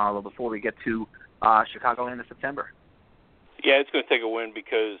here, John Harlow, before we get to Chicagoland in September. Yeah, it's going to take a win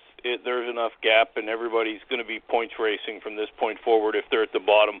because there's enough gap, and everybody's going to be points racing from this point forward if they're at the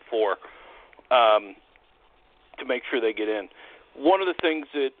bottom 4 to make sure they get in. One of the things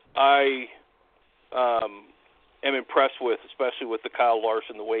that I am impressed with, especially with the Kyle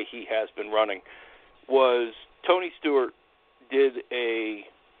Larson, the way he has been running, was Tony Stewart did a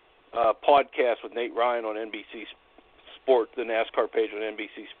podcast with Nate Ryan on NBC Sports, the NASCAR page on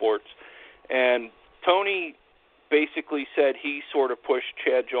NBC Sports, and Tony basically said he sort of pushed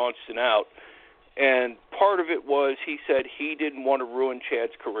Chad Johnston out, and part of it was he said he didn't want to ruin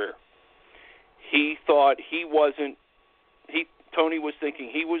Chad's career. He thought Tony was thinking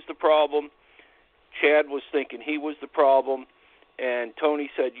he was the problem, Chad was thinking he was the problem, and Tony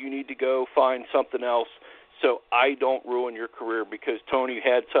said, you need to go find something else so I don't ruin your career, because Tony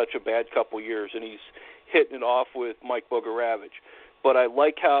had such a bad couple years, and he's hitting it off with Mike Bogaravich. But I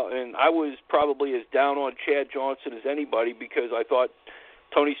like how, and I was probably as down on Chad Johnston as anybody, because I thought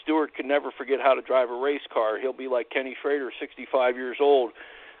Tony Stewart could never forget how to drive a race car. He'll be like Kenny Schrader, 65 years old,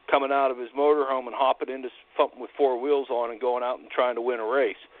 coming out of his motorhome and hopping into something with 4 wheels on and going out and trying to win a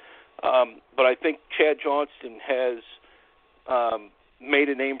race. But I think Chad Johnston has made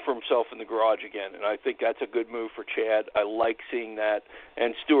a name for himself in the garage again, and I think that's a good move for Chad. I like seeing that.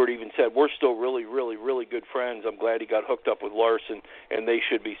 And Stewart even said, we're still really, really, really good friends. I'm glad he got hooked up with Larson, and they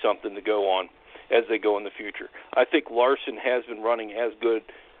should be something to go on as they go in the future. I think Larson has been running as good,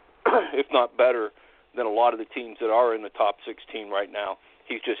 if not better, than a lot of the teams that are in the top 16 right now.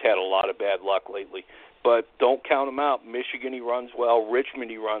 He's just had a lot of bad luck lately. But don't count him out. Michigan, he runs well. Richmond,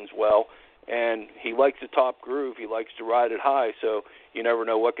 he runs well. And he likes the top groove. He likes to ride it high, so you never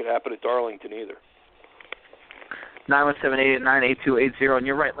know what could happen at Darlington either. 917-889-8280. And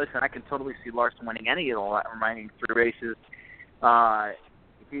you're right. Listen, I can totally see Larson winning any of the remaining 3 races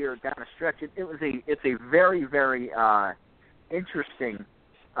here down the stretch. It's a very, very interesting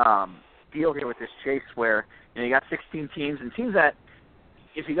deal here with this chase where you got 16 teams, and teams that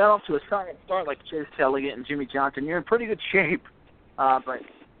if you got off to a solid start like Chase Elliott and Jimmy Johnson, you're in pretty good shape. But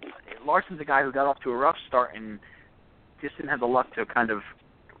Larson's a guy who got off to a rough start and just didn't have the luck to kind of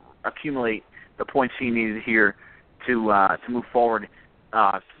accumulate the points he needed here to move forward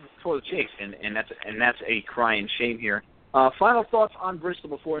for the chase, and that's a crying shame here. Final thoughts on Bristol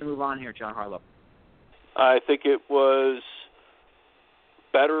before we move on here, John Harlow. I think it was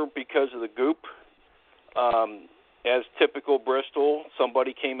better because of the goop. As typical Bristol,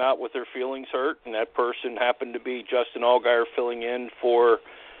 somebody came out with their feelings hurt, and that person happened to be Justin Allgaier filling in for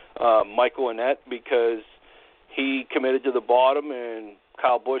Michael Annett, because he committed to the bottom and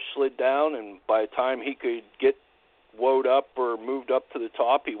Kyle Busch slid down, and by the time he could get woed up or moved up to the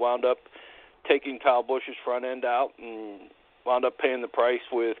top, he wound up taking Kyle Busch's front end out and wound up paying the price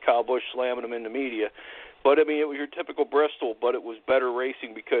with Kyle Busch slamming him in the media. But, I mean, it was your typical Bristol, but it was better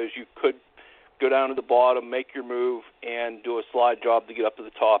racing because you could go down to the bottom, make your move, and do a slide job to get up to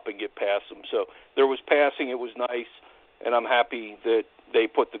the top and get past them. So there was passing. It was nice, and I'm happy that they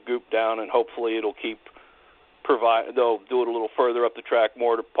put the goop down, and hopefully it'll keep they'll do it a little further up the track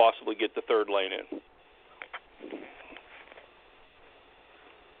more to possibly get the third lane in.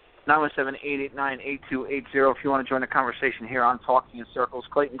 917-889-8280 if you want to join the conversation here on Talking in Circles.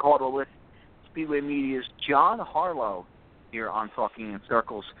 Clayton Caldwell with Speedway Media's John Harlow here on Talking in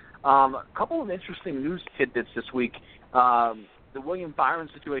Circles. A couple of interesting news tidbits this week. The William Byron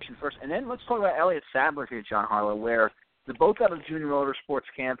situation first, and then let's talk about Elliott Sadler here, John Harlow, where they're both out of Junior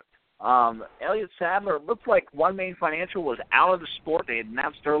Motorsports camp. Elliott Sadler, it looked like One Main Financial was out of the sport. They had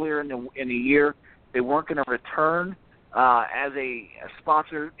announced earlier in the year they weren't going to return as a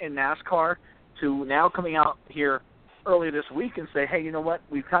sponsor in NASCAR, to now coming out here earlier this week and say, hey, you know what,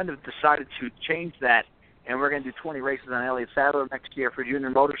 we've kind of decided to change that and we're going to do 20 races on Elliott Sadler next year for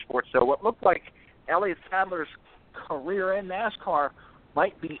Junior Motorsports. So what looked like Elliott Sadler's career in NASCAR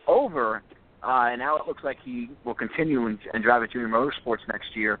might be over, and now it looks like he will continue and drive at Junior Motorsports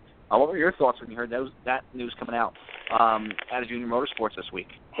next year. What were your thoughts when you heard that news coming out out of Junior Motorsports this week?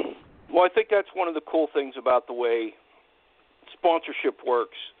 Well, I think that's one of the cool things about the way sponsorship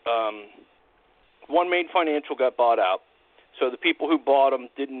works. One Main Financial got bought out, so the people who bought them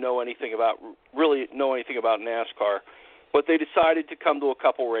didn't really know anything about NASCAR, but they decided to come to a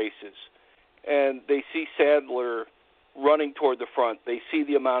couple races, and they see Sadler running toward the front. They see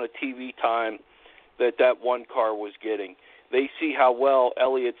the amount of TV time that one car was getting. They see how well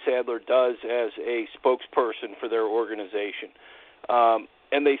Elliott Sadler does as a spokesperson for their organization.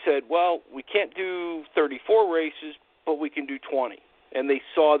 And they said, well, we can't do 34 races, but we can do 20. And they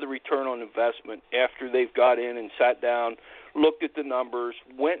saw the return on investment after they've got in and sat down, looked at the numbers,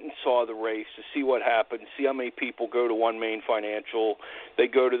 went and saw the race to see what happened, see how many people go to One Main Financial. They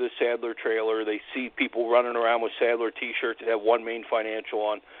go to the Sadler trailer. They see people running around with Sadler T-shirts that have One Main Financial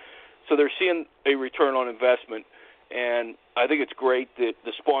on. So they're seeing a return on investment, and I think it's great that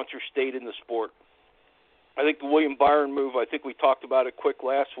the sponsor stayed in the sport. I think the William Byron move, I think we talked about it quick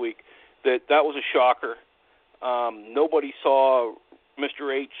last week, that was a shocker. Nobody saw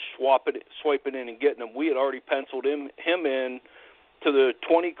Mr. H swiping in and getting him. We had already penciled him in to the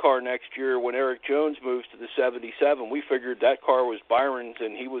 20 car next year when Eric Jones moves to the 77. We figured that car was Byron's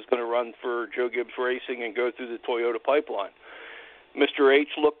and he was going to run for Joe Gibbs Racing and go through the Toyota pipeline. Mr. H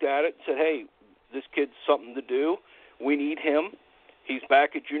looked at it and said, hey, this kid's something to do. We need him. He's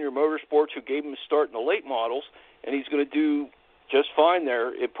back at Junior Motorsports, who gave him a start in the late models, and he's going to do just fine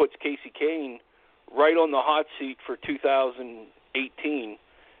there. It puts Casey Kane right on the hot seat for 2018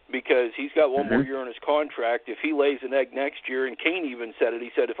 because he's got one more year on his contract. If he lays an egg next year, and Kane even said it,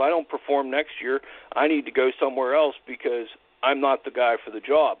 he said, if I don't perform next year, I need to go somewhere else because I'm not the guy for the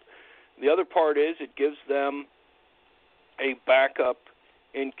job. The other part is it gives them a backup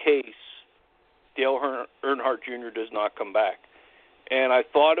in case Dale Earnhardt Jr. does not come back. And I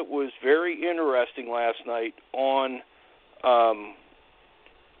thought it was very interesting last night on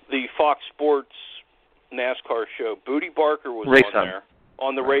the Fox Sports NASCAR show. Booty Barker was there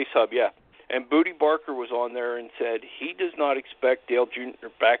on the Race Hub, yeah. And Booty Barker was on there and said he does not expect Dale Jr.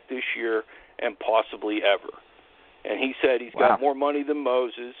 back this year and possibly ever. And he said he's got more money than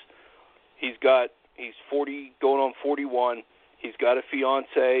Moses. He's 40 going on 41. He's got a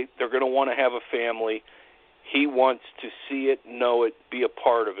fiance. They're going to want to have a family. He wants to see it, know it, be a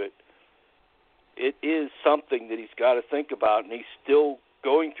part of it. It is something that he's got to think about, and he's still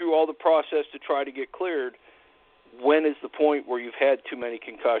going through all the process to try to get cleared. When is the point where you've had too many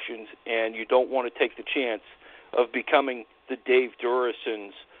concussions and you don't want to take the chance of becoming the Dave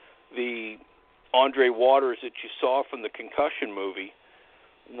Durisons, the Andre Waters that you saw from the concussion movie?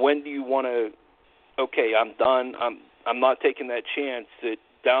 When do you want to, okay, I'm done, I'm not taking that chance that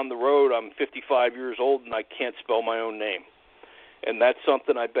down the road I'm 55 years old and I can't spell my own name. And that's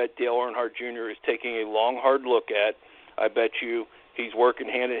something I bet Dale Earnhardt Jr. is taking a long, hard look at. I bet you he's working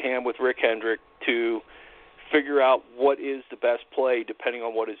hand-in-hand with Rick Hendrick to figure out what is the best play depending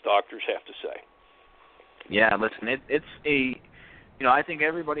on what his doctors have to say. Yeah, listen, it's a, I think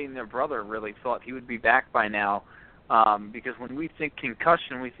everybody and their brother really thought he would be back by now because when we think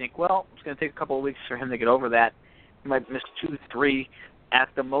concussion, we think, well, it's going to take a couple of weeks for him to get over that. He might miss 2, 3, at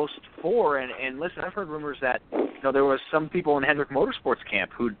the most 4. And listen, I've heard rumors that there was some people in Hendrick Motorsports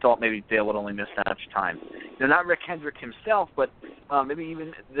camp who thought maybe Dale would only miss that much time. Not Rick Hendrick himself, but maybe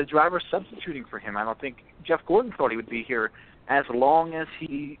even the driver substituting for him. I don't think Jeff Gordon thought he would be here as long as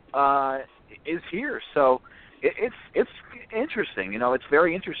he is here. So it's interesting. It's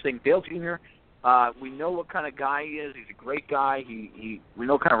very interesting. Dale Jr., we know what kind of guy he is. He's a great guy. We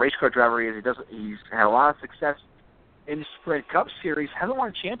know what kind of race car driver he is. He's had a lot of success in the Sprint Cup Series. Hasn't won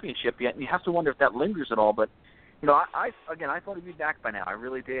a championship yet, and you have to wonder if that lingers at all. But I thought he'd be back by now. I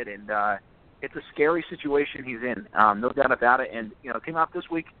really did, and it's a scary situation he's in, no doubt about it. And it came out this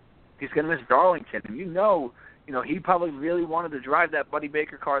week. He's going to miss Darlington, and he probably really wanted to drive that Buddy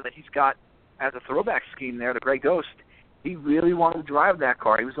Baker car that he's got as a throwback scheme there, the Grey Ghost. He really wanted to drive that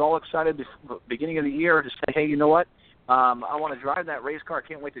car. He was all excited at the beginning of the year to say, hey, you know what? I want to drive that race car. I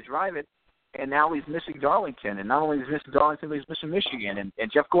can't wait to drive it. And now he's missing Darlington. And not only is he missing Darlington, but he's missing Michigan.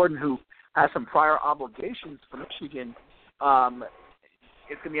 And Jeff Gordon, who has some prior obligations for Michigan, it's going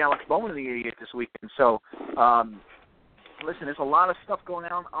to be Alex Bowman in the 88 this weekend. So, listen, there's a lot of stuff going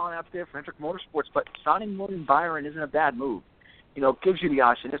on out there for Hendrick Motorsports, but signing William Byron isn't a bad move. It gives you the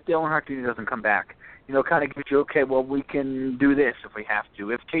option. If Dale Earnhardt Jr. doesn't come back, kind of gives you, okay, well, we can do this if we have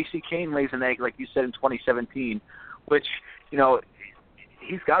to. If Casey Kane lays an egg, like you said, in 2017, which,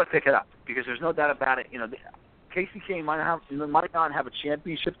 he's got to pick it up because there's no doubt about it. Casey Kane might not have a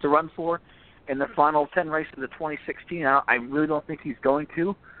championship to run for in the final 10 races of 2016. I really don't think he's going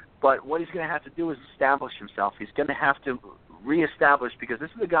to. But what he's going to have to do is establish himself. He's going to have to reestablish, because this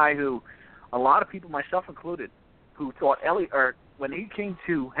is a guy who a lot of people, myself included, who thought when he came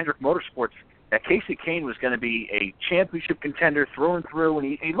to Hendrick Motorsports that Casey Kane was going to be a championship contender through and through,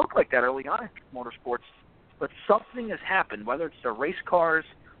 and he looked like that early on in Motorsports. But something has happened, whether it's the race cars,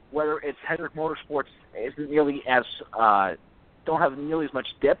 whether it's Hendrick Motorsports isn't nearly as don't have nearly as much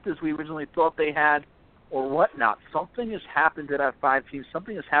depth as we originally thought they had, or whatnot. Something has happened to that 5 team.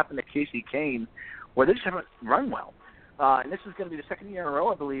 Something has happened to Casey Kane where they just haven't run well. And this is going to be the second year in a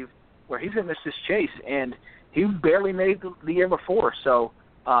row, I believe, where he's going to miss this chase. And he barely made the year before. So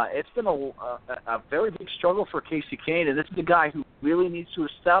it's been a very big struggle for Casey Kane. And this is a guy who really needs to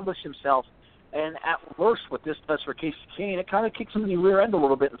establish himself. And at worst, what this does for Casey Kane, it kind of kicks him in the rear end a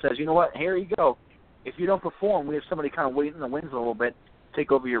little bit and says, you know what, here you go. If you don't perform, we have somebody kind of waiting in the wings a little bit to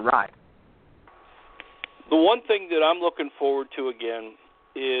take over your ride. The one thing that I'm looking forward to again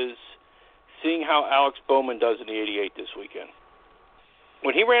is seeing how Alex Bowman does in the 88 this weekend.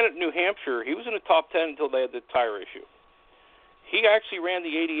 When he ran at New Hampshire, he was in the top 10 until they had the tire issue. He actually ran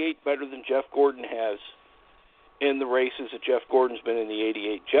the 88 better than Jeff Gordon has in the races that Jeff Gordon's been in the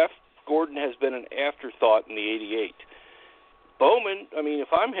 88. Jeff Gordon has been an afterthought in the 88. Bowman, if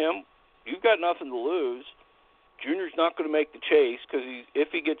I'm him, you've got nothing to lose. Junior's not going to make the chase because if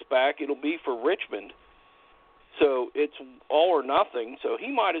he gets back, it'll be for Richmond. So it's all or nothing. So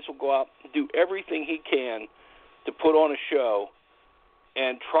he might as well go out and do everything he can to put on a show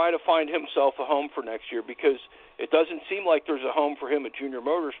and try to find himself a home for next year, because it doesn't seem like there's a home for him at Junior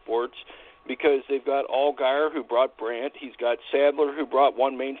Motorsports, because they've got Allgaier, who brought Brandt. He's got Sadler, who brought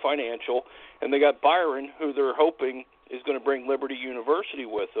One Main Financial. And they got Byron, who they're hoping is going to bring Liberty University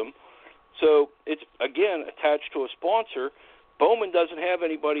with them. So it's, again, attached to a sponsor. Bowman doesn't have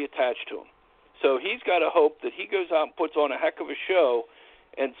anybody attached to him. So he's got to hope that he goes out and puts on a heck of a show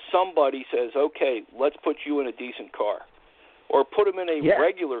and somebody says, okay, let's put you in a decent car. Or put him in a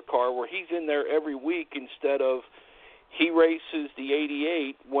regular car where he's in there every week instead of he races the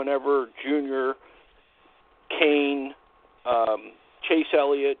 88 whenever Junior, Kane, Chase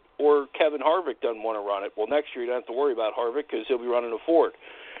Elliott, or Kevin Harvick doesn't want to run it. Well, next year you don't have to worry about Harvick because he'll be running a Ford.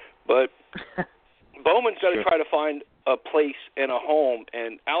 But Bowman's got to try to find a place and a home,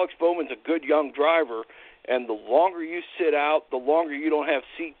 and Alex Bowman's a good young driver, and the longer you sit out, the longer you don't have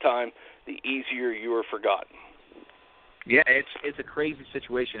seat time, the easier you are forgotten. Yeah, it's a crazy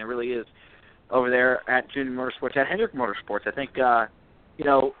situation. It really is over there at Junior Motorsports, at Hendrick Motorsports. I think, there's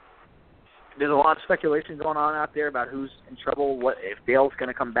a lot of speculation going on out there about who's in trouble, what if Dale's going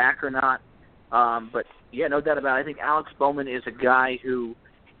to come back or not. But, yeah, no doubt about it. I think Alex Bowman is a guy who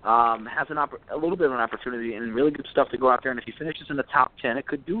has a little bit of an opportunity and really good stuff to go out there. And if he finishes in the top 10, it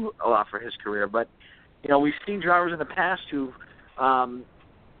could do a lot for his career. But, we've seen drivers in the past who've gotten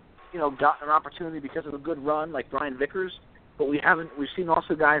an opportunity because of a good run, like Brian Vickers, but we've seen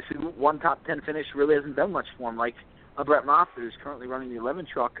also guys who one top 10 finish really hasn't done much for them, like Brett Moffitt, who's currently running the 11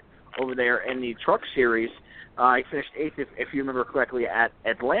 truck over there in the Truck Series. He finished 8th, if you remember correctly, at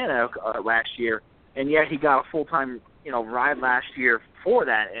Atlanta last year, and yet he got a full-time ride last year for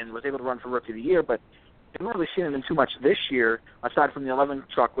that and was able to run for Rookie of the Year, but I haven't really seen him in too much this year, aside from the 11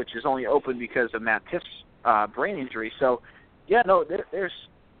 truck, which is only open because of Matt Tiff's brain injury. So, yeah, no,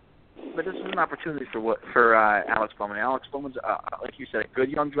 but this is an opportunity for Alex Bowman. Alex Bowman's, like you said, a good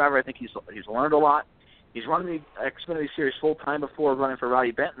young driver. I think he's learned a lot. He's run the Xfinity Series full-time before running for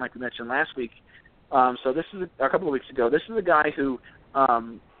Roddy Benton, like we mentioned last week. So this is a couple of weeks ago. This is a guy who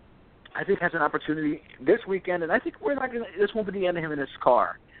I think has an opportunity this weekend, and I think this won't be the end of him in his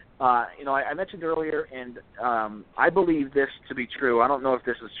car. I mentioned earlier, and I believe this to be true. I don't know if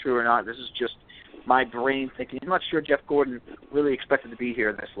this is true or not. This is just my brain thinking. I'm not sure Jeff Gordon really expected to be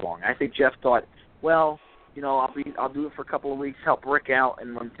here this long. I think Jeff thought, well, I'll do it for a couple of weeks, help Rick out,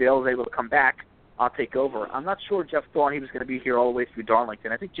 and when Dale's able to come back, I'll take over. I'm not sure Jeff thought he was going to be here all the way through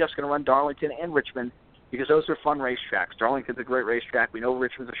Darlington. I think Jeff's going to run Darlington and Richmond because those are fun racetracks. Darlington's a great racetrack. We know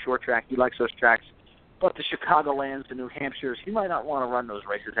Richmond's a short track. He likes those tracks. But the Chicagolands, the New Hampshires, he might not want to run those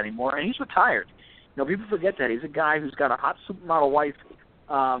races anymore, and he's retired. People forget that. He's a guy who's got a hot supermodel wife,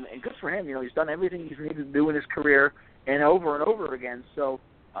 and good for him. He's done everything he's needed to do in his career and over again. So,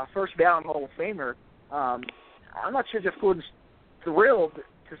 first ballot Hall of Famer. I'm not sure Jeff Gordon's thrilled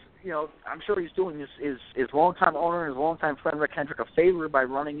because, I'm sure he's doing his longtime owner and his longtime friend Rick Hendrick a favor by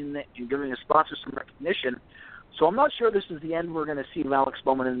running in and giving his sponsors some recognition. So I'm not sure this is the end we're going to see Alex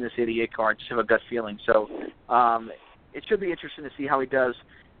Bowman in this 88 car. I just have a gut feeling. So it should be interesting to see how he does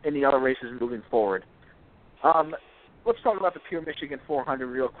in the other races moving forward. Let's talk about the Pure Michigan 400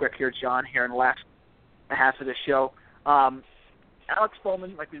 real quick here, John, here in the last half of the show. Alex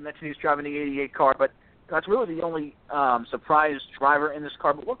Bowman, like we mentioned, he's driving the 88 car, but that's really the only surprise driver in this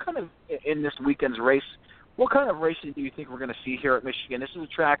car. But what kind of, in this weekend's race, what kind of racing do you think we're going to see here at Michigan? This is a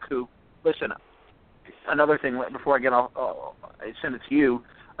track listen, another thing before I send it to you,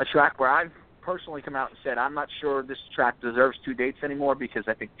 a track where I've personally come out and said I'm not sure this track deserves 2 dates anymore because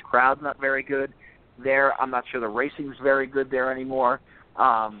I think the crowd's not very good there. I'm not sure the racing's very good there anymore.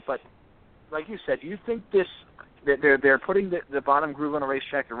 But like you said, do you think they're putting the bottom groove on a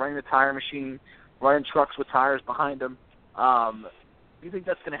racetrack, they're running the tire machine, running trucks with tires behind them? Do you think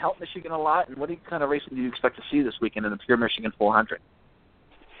that's going to help Michigan a lot? And what kind of racing do you expect to see this weekend in the Pure Michigan 400?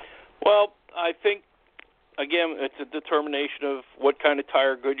 Well, I think, again, it's a determination of what kind of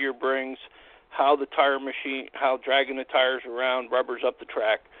tire Goodyear brings, how dragging the tires around rubbers up the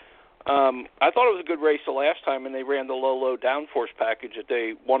track. I thought it was a good race the last time, and they ran the low downforce package that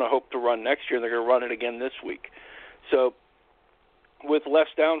they want to hope to run next year, and they're going to run it again this week. So with less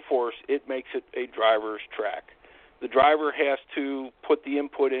downforce, it makes it a driver's track. The driver has to put the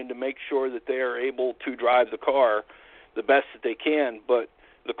input in to make sure that they are able to drive the car the best that they can, but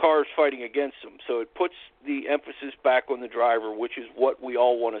the car is fighting against them. So it puts the emphasis back on the driver, which is what we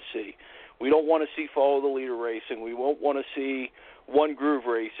all want to see. We don't want to see follow the leader racing. We won't want to see one groove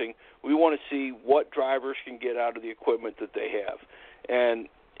racing. We want to see what drivers can get out of the equipment that they have. And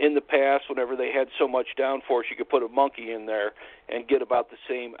in the past, whenever they had so much downforce, you could put a monkey in there and get about the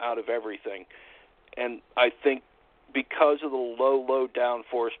same out of everything. And I think because of the low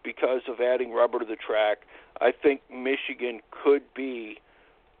downforce, because of adding rubber to the track, I think Michigan could be,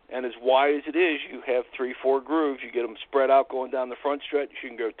 and as wide as it is, you have 3-4 grooves. You get them spread out going down the front stretch. You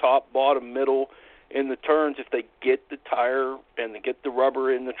can go top, bottom, middle in the turns. If they get the tire and they get the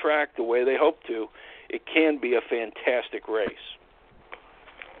rubber in the track the way they hope to, it can be a fantastic race.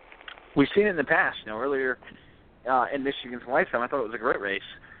 We've seen it in the past. Earlier in Michigan's lifetime, I thought it was a great race.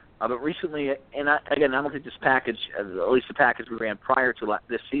 But recently, and I don't think this package, at least the package we ran prior to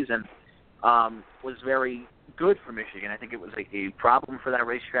this season, was very good for Michigan. I think it was a problem for that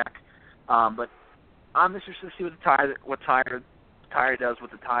racetrack. But I'm interested to see what tire does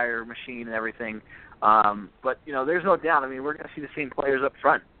with the tire machine and everything. But there's no doubt. I mean, we're going to see the same players up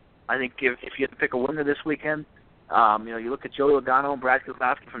front. I think if you had to pick a winner this weekend, you look at Joey Logano and Brad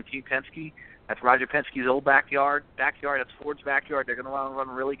Keselowski from Team Penske. That's Roger Penske's old backyard. That's Ford's backyard. They're going to run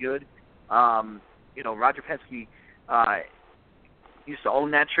really good. Roger Penske used to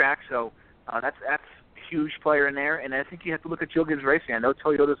own that track, so that's a huge player in there. And I think you have to look at Joe Gibbs Racing. I know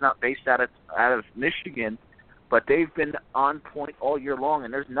Toyota's not based out of Michigan, but they've been on point all year long,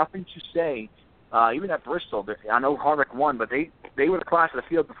 and there's nothing to say. Even at Bristol, I know Harvick won, but they were the class of the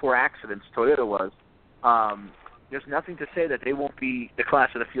field before accidents. Toyota was. There's nothing to say that they won't be the class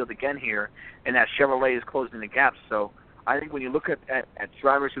of the field again here, and that Chevrolet is closing the gaps. So I think when you look at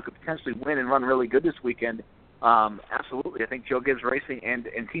drivers who could potentially win and run really good this weekend, absolutely, I think Joe Gibbs Racing and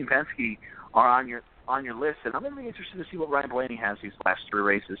Team Penske are on your list. And I'm going to be interested to see what Ryan Blaney has these last 3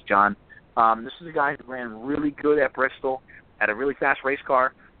 races, John. This is a guy who ran really good at Bristol, had a really fast race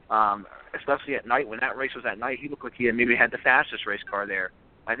car, especially at night. When that race was at night, he looked like he maybe had the fastest race car there.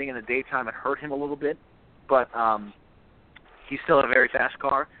 I think in the daytime it hurt him a little bit, but he's still a very fast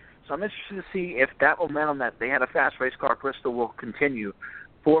car. So I'm interested to see if that momentum that they had a fast race car at Bristol will continue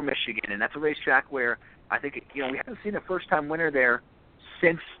for Michigan. And that's a racetrack where I think, we haven't seen a first-time winner there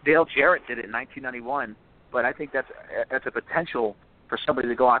since Dale Jarrett did it in 1991. But I think that's a potential for somebody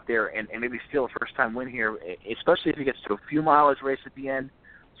to go out there and maybe steal a first-time win here, especially if he gets to a few miles race at the end.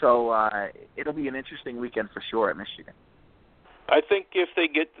 So it'll be an interesting weekend for sure at Michigan. I think if they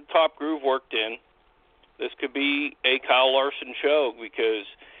get the top groove worked in, this could be a Kyle Larson show because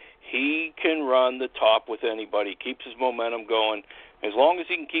he can run the top with anybody, keeps his momentum going. As long as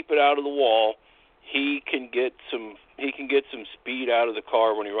he can keep it out of the wall, he can get some speed out of the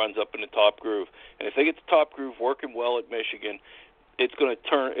car when he runs up in the top groove. And if they get the top groove working well at Michigan, it's going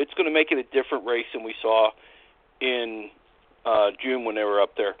to make it a different race than we saw in June when they were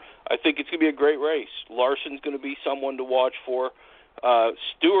up there. I think it's going to be a great race. Larson's going to be someone to watch for.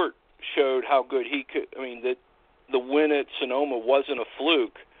 Stewart showed how good he could. I mean, the win at Sonoma wasn't a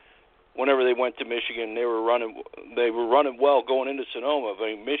fluke. Whenever they went to Michigan, they were running well going into Sonoma.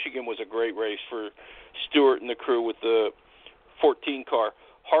 I mean, Michigan was a great race for Stewart and the crew with the 14 car.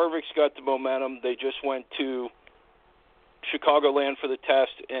 Harvick's got the momentum. They just went to Chicagoland for the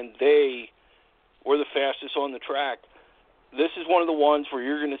test, and they were the fastest on the track. This is one of the ones where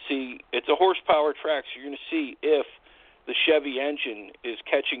you're going to see, it's a horsepower track, so you're going to see if the Chevy engine is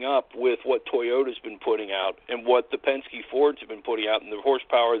catching up with what Toyota's been putting out and what the Penske Fords have been putting out and the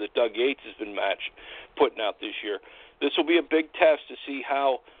horsepower that Doug Yates has been putting out this year. This will be a big test to see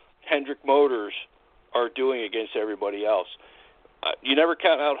how Hendrick Motors are doing against everybody else. You never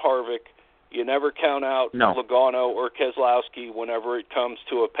count out Harvick. You never count out Logano or Keselowski whenever it comes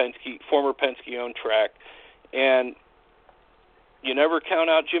to a former Penske-owned track. And you never count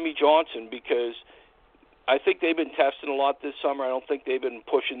out Jimmy Johnson because I think they've been testing a lot this summer. I don't think they've been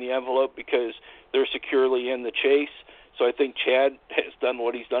pushing the envelope because they're securely in the chase. So I think Chad has done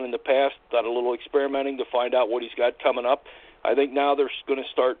what he's done in the past, done a little experimenting to find out what he's got coming up. I think now they're going to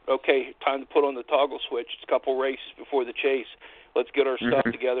start, okay, time to put on the toggle switch. It's a couple races before the chase. Let's get our stuff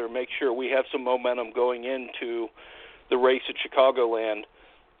together and make sure we have some momentum going into the race at Chicagoland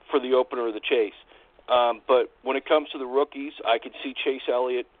for the opener of the chase. But when it comes to the rookies, I can see Chase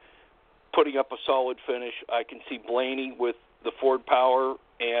Elliott putting up a solid finish. I can see Blaney with the Ford Power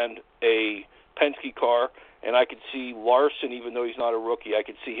and a Penske car, and I could see Larson, even though he's not a rookie, I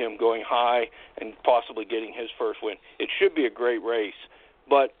could see him going high and possibly getting his first win. It should be a great race,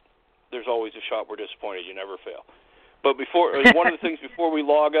 but there's always a shot we're disappointed. You never fail. But one of the things before we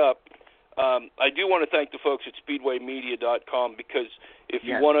log up, I do want to thank the folks at SpeedwayMedia.com because if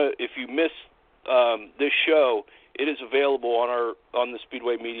you miss this show, it is available on the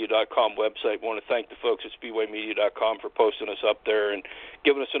SpeedwayMedia.com website. We want to thank the folks at SpeedwayMedia.com for posting us up there and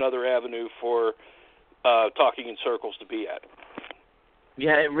giving us another avenue for talking in circles to be at.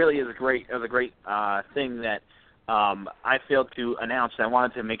 Yeah, it really is a great thing that I failed to announce. I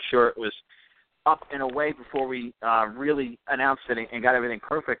wanted to make sure it was up and away before we really announced it and got everything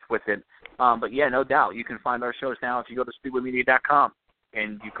perfect with it. But yeah, no doubt, you can find our shows now if you go to SpeedwayMedia.com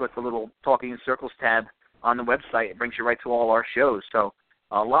and you click the little Talking in Circles tab on the website. It brings you right to all our shows. So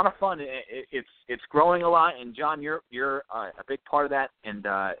a lot of fun. It's growing a lot, and John, you're a big part of that. And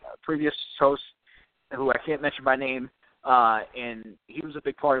previous host, who I can't mention by name, and he was a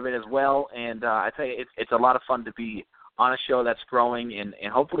big part of it as well. And I tell you, it's a lot of fun to be on a show that's growing, and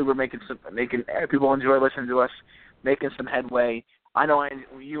hopefully we're making people enjoy listening to us, making some headway. I know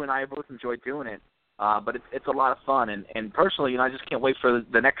you and I both enjoy doing it, but it's a lot of fun. And personally, I just can't wait for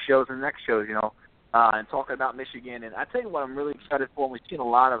the next shows and the next shows, and talking about Michigan. And I tell you what I'm really excited for, and we've seen a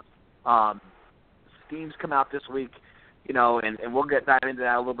lot of schemes come out this week, and we'll dive into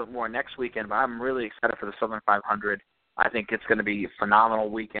that a little bit more next weekend, but I'm really excited for the Southern 500. I think it's going to be a phenomenal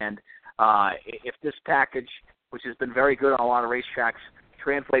weekend. If this package, which has been very good on a lot of racetracks,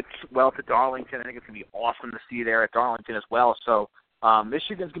 translates well to Darlington, I think it's going to be awesome to see there at Darlington as well. So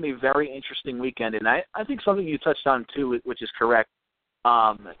Michigan's going to be a very interesting weekend. And I think something you touched on, too, which is correct,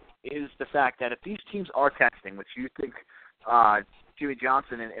 is the fact that if these teams are testing, which you think Jimmy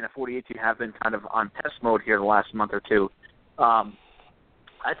Johnson and a 48 team have been kind of on test mode here the last month or two,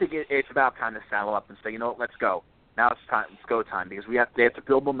 I think it's about time to saddle up and say, let's go. Now it's go time, because they have to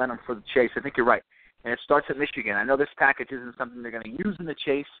build momentum for the chase. I think you're right. And it starts at Michigan. I know this package isn't something they're going to use in the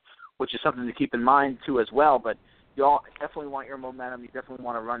chase, which is something to keep in mind, too, as well. But you all definitely want your momentum. You definitely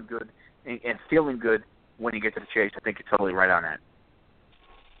want to run good and feeling good when you get to the chase. I think you're totally right on that.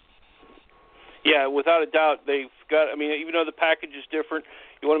 Yeah, without a doubt, they've got, even though the package is different,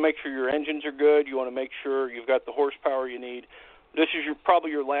 you want to make sure your engines are good. You want to make sure you've got the horsepower you need. This is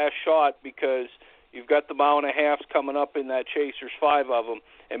probably your last shot, because you've got the 1.5 miles coming up in that chase. There's 5 of them.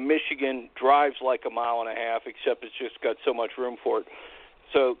 And Michigan drives like 1.5 miles, except it's just got so much room for it.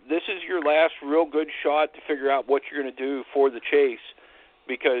 So this is your last real good shot to figure out what you're going to do for the chase,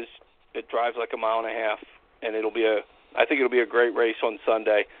 because it drives like 1.5 miles, and I think it'll be a great race on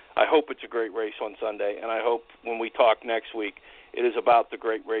Sunday. I hope it's a great race on Sunday, and I hope when we talk next week, it is about the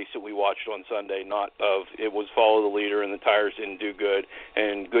great race that we watched on Sunday, not of it was follow the leader and the tires didn't do good,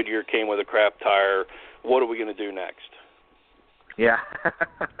 and Goodyear came with a crap tire. What are we going to do next? Yeah.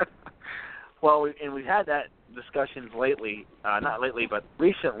 Well, we've had that discussions lately, not lately, but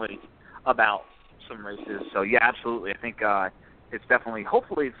recently, about some races. So, yeah, absolutely. I think it's definitely,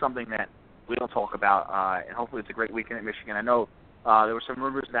 hopefully it's something that we don't talk about, and hopefully it's a great weekend at Michigan. I know there were some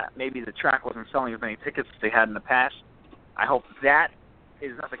rumors that maybe the track wasn't selling as many tickets as they had in the past. I hope that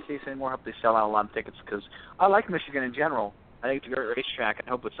is not the case anymore. I hope they sell out a lot of tickets, because I like Michigan in general. I think it's a great racetrack. I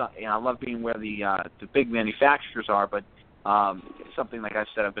hope it's not, I love being where the big manufacturers are, but it's something, like I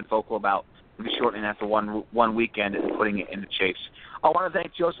said, I've been vocal about shortening that to one weekend and putting it in the chase. I want to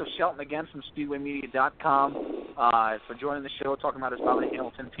thank Joseph Shelton again from SpeedwayMedia.com for joining the show, talking about his Bobby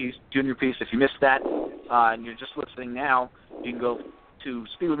Hamilton Jr. piece. If you missed that and you're just listening now, you can go to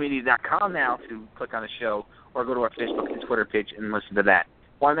speedwaymedia.com now to click on the show, or go to our Facebook and Twitter page and listen to that.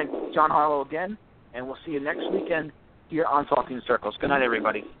 I want to thank John Harlow again, and we'll see you next weekend here on Talking Circles. Good night,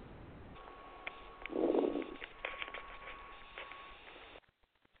 everybody.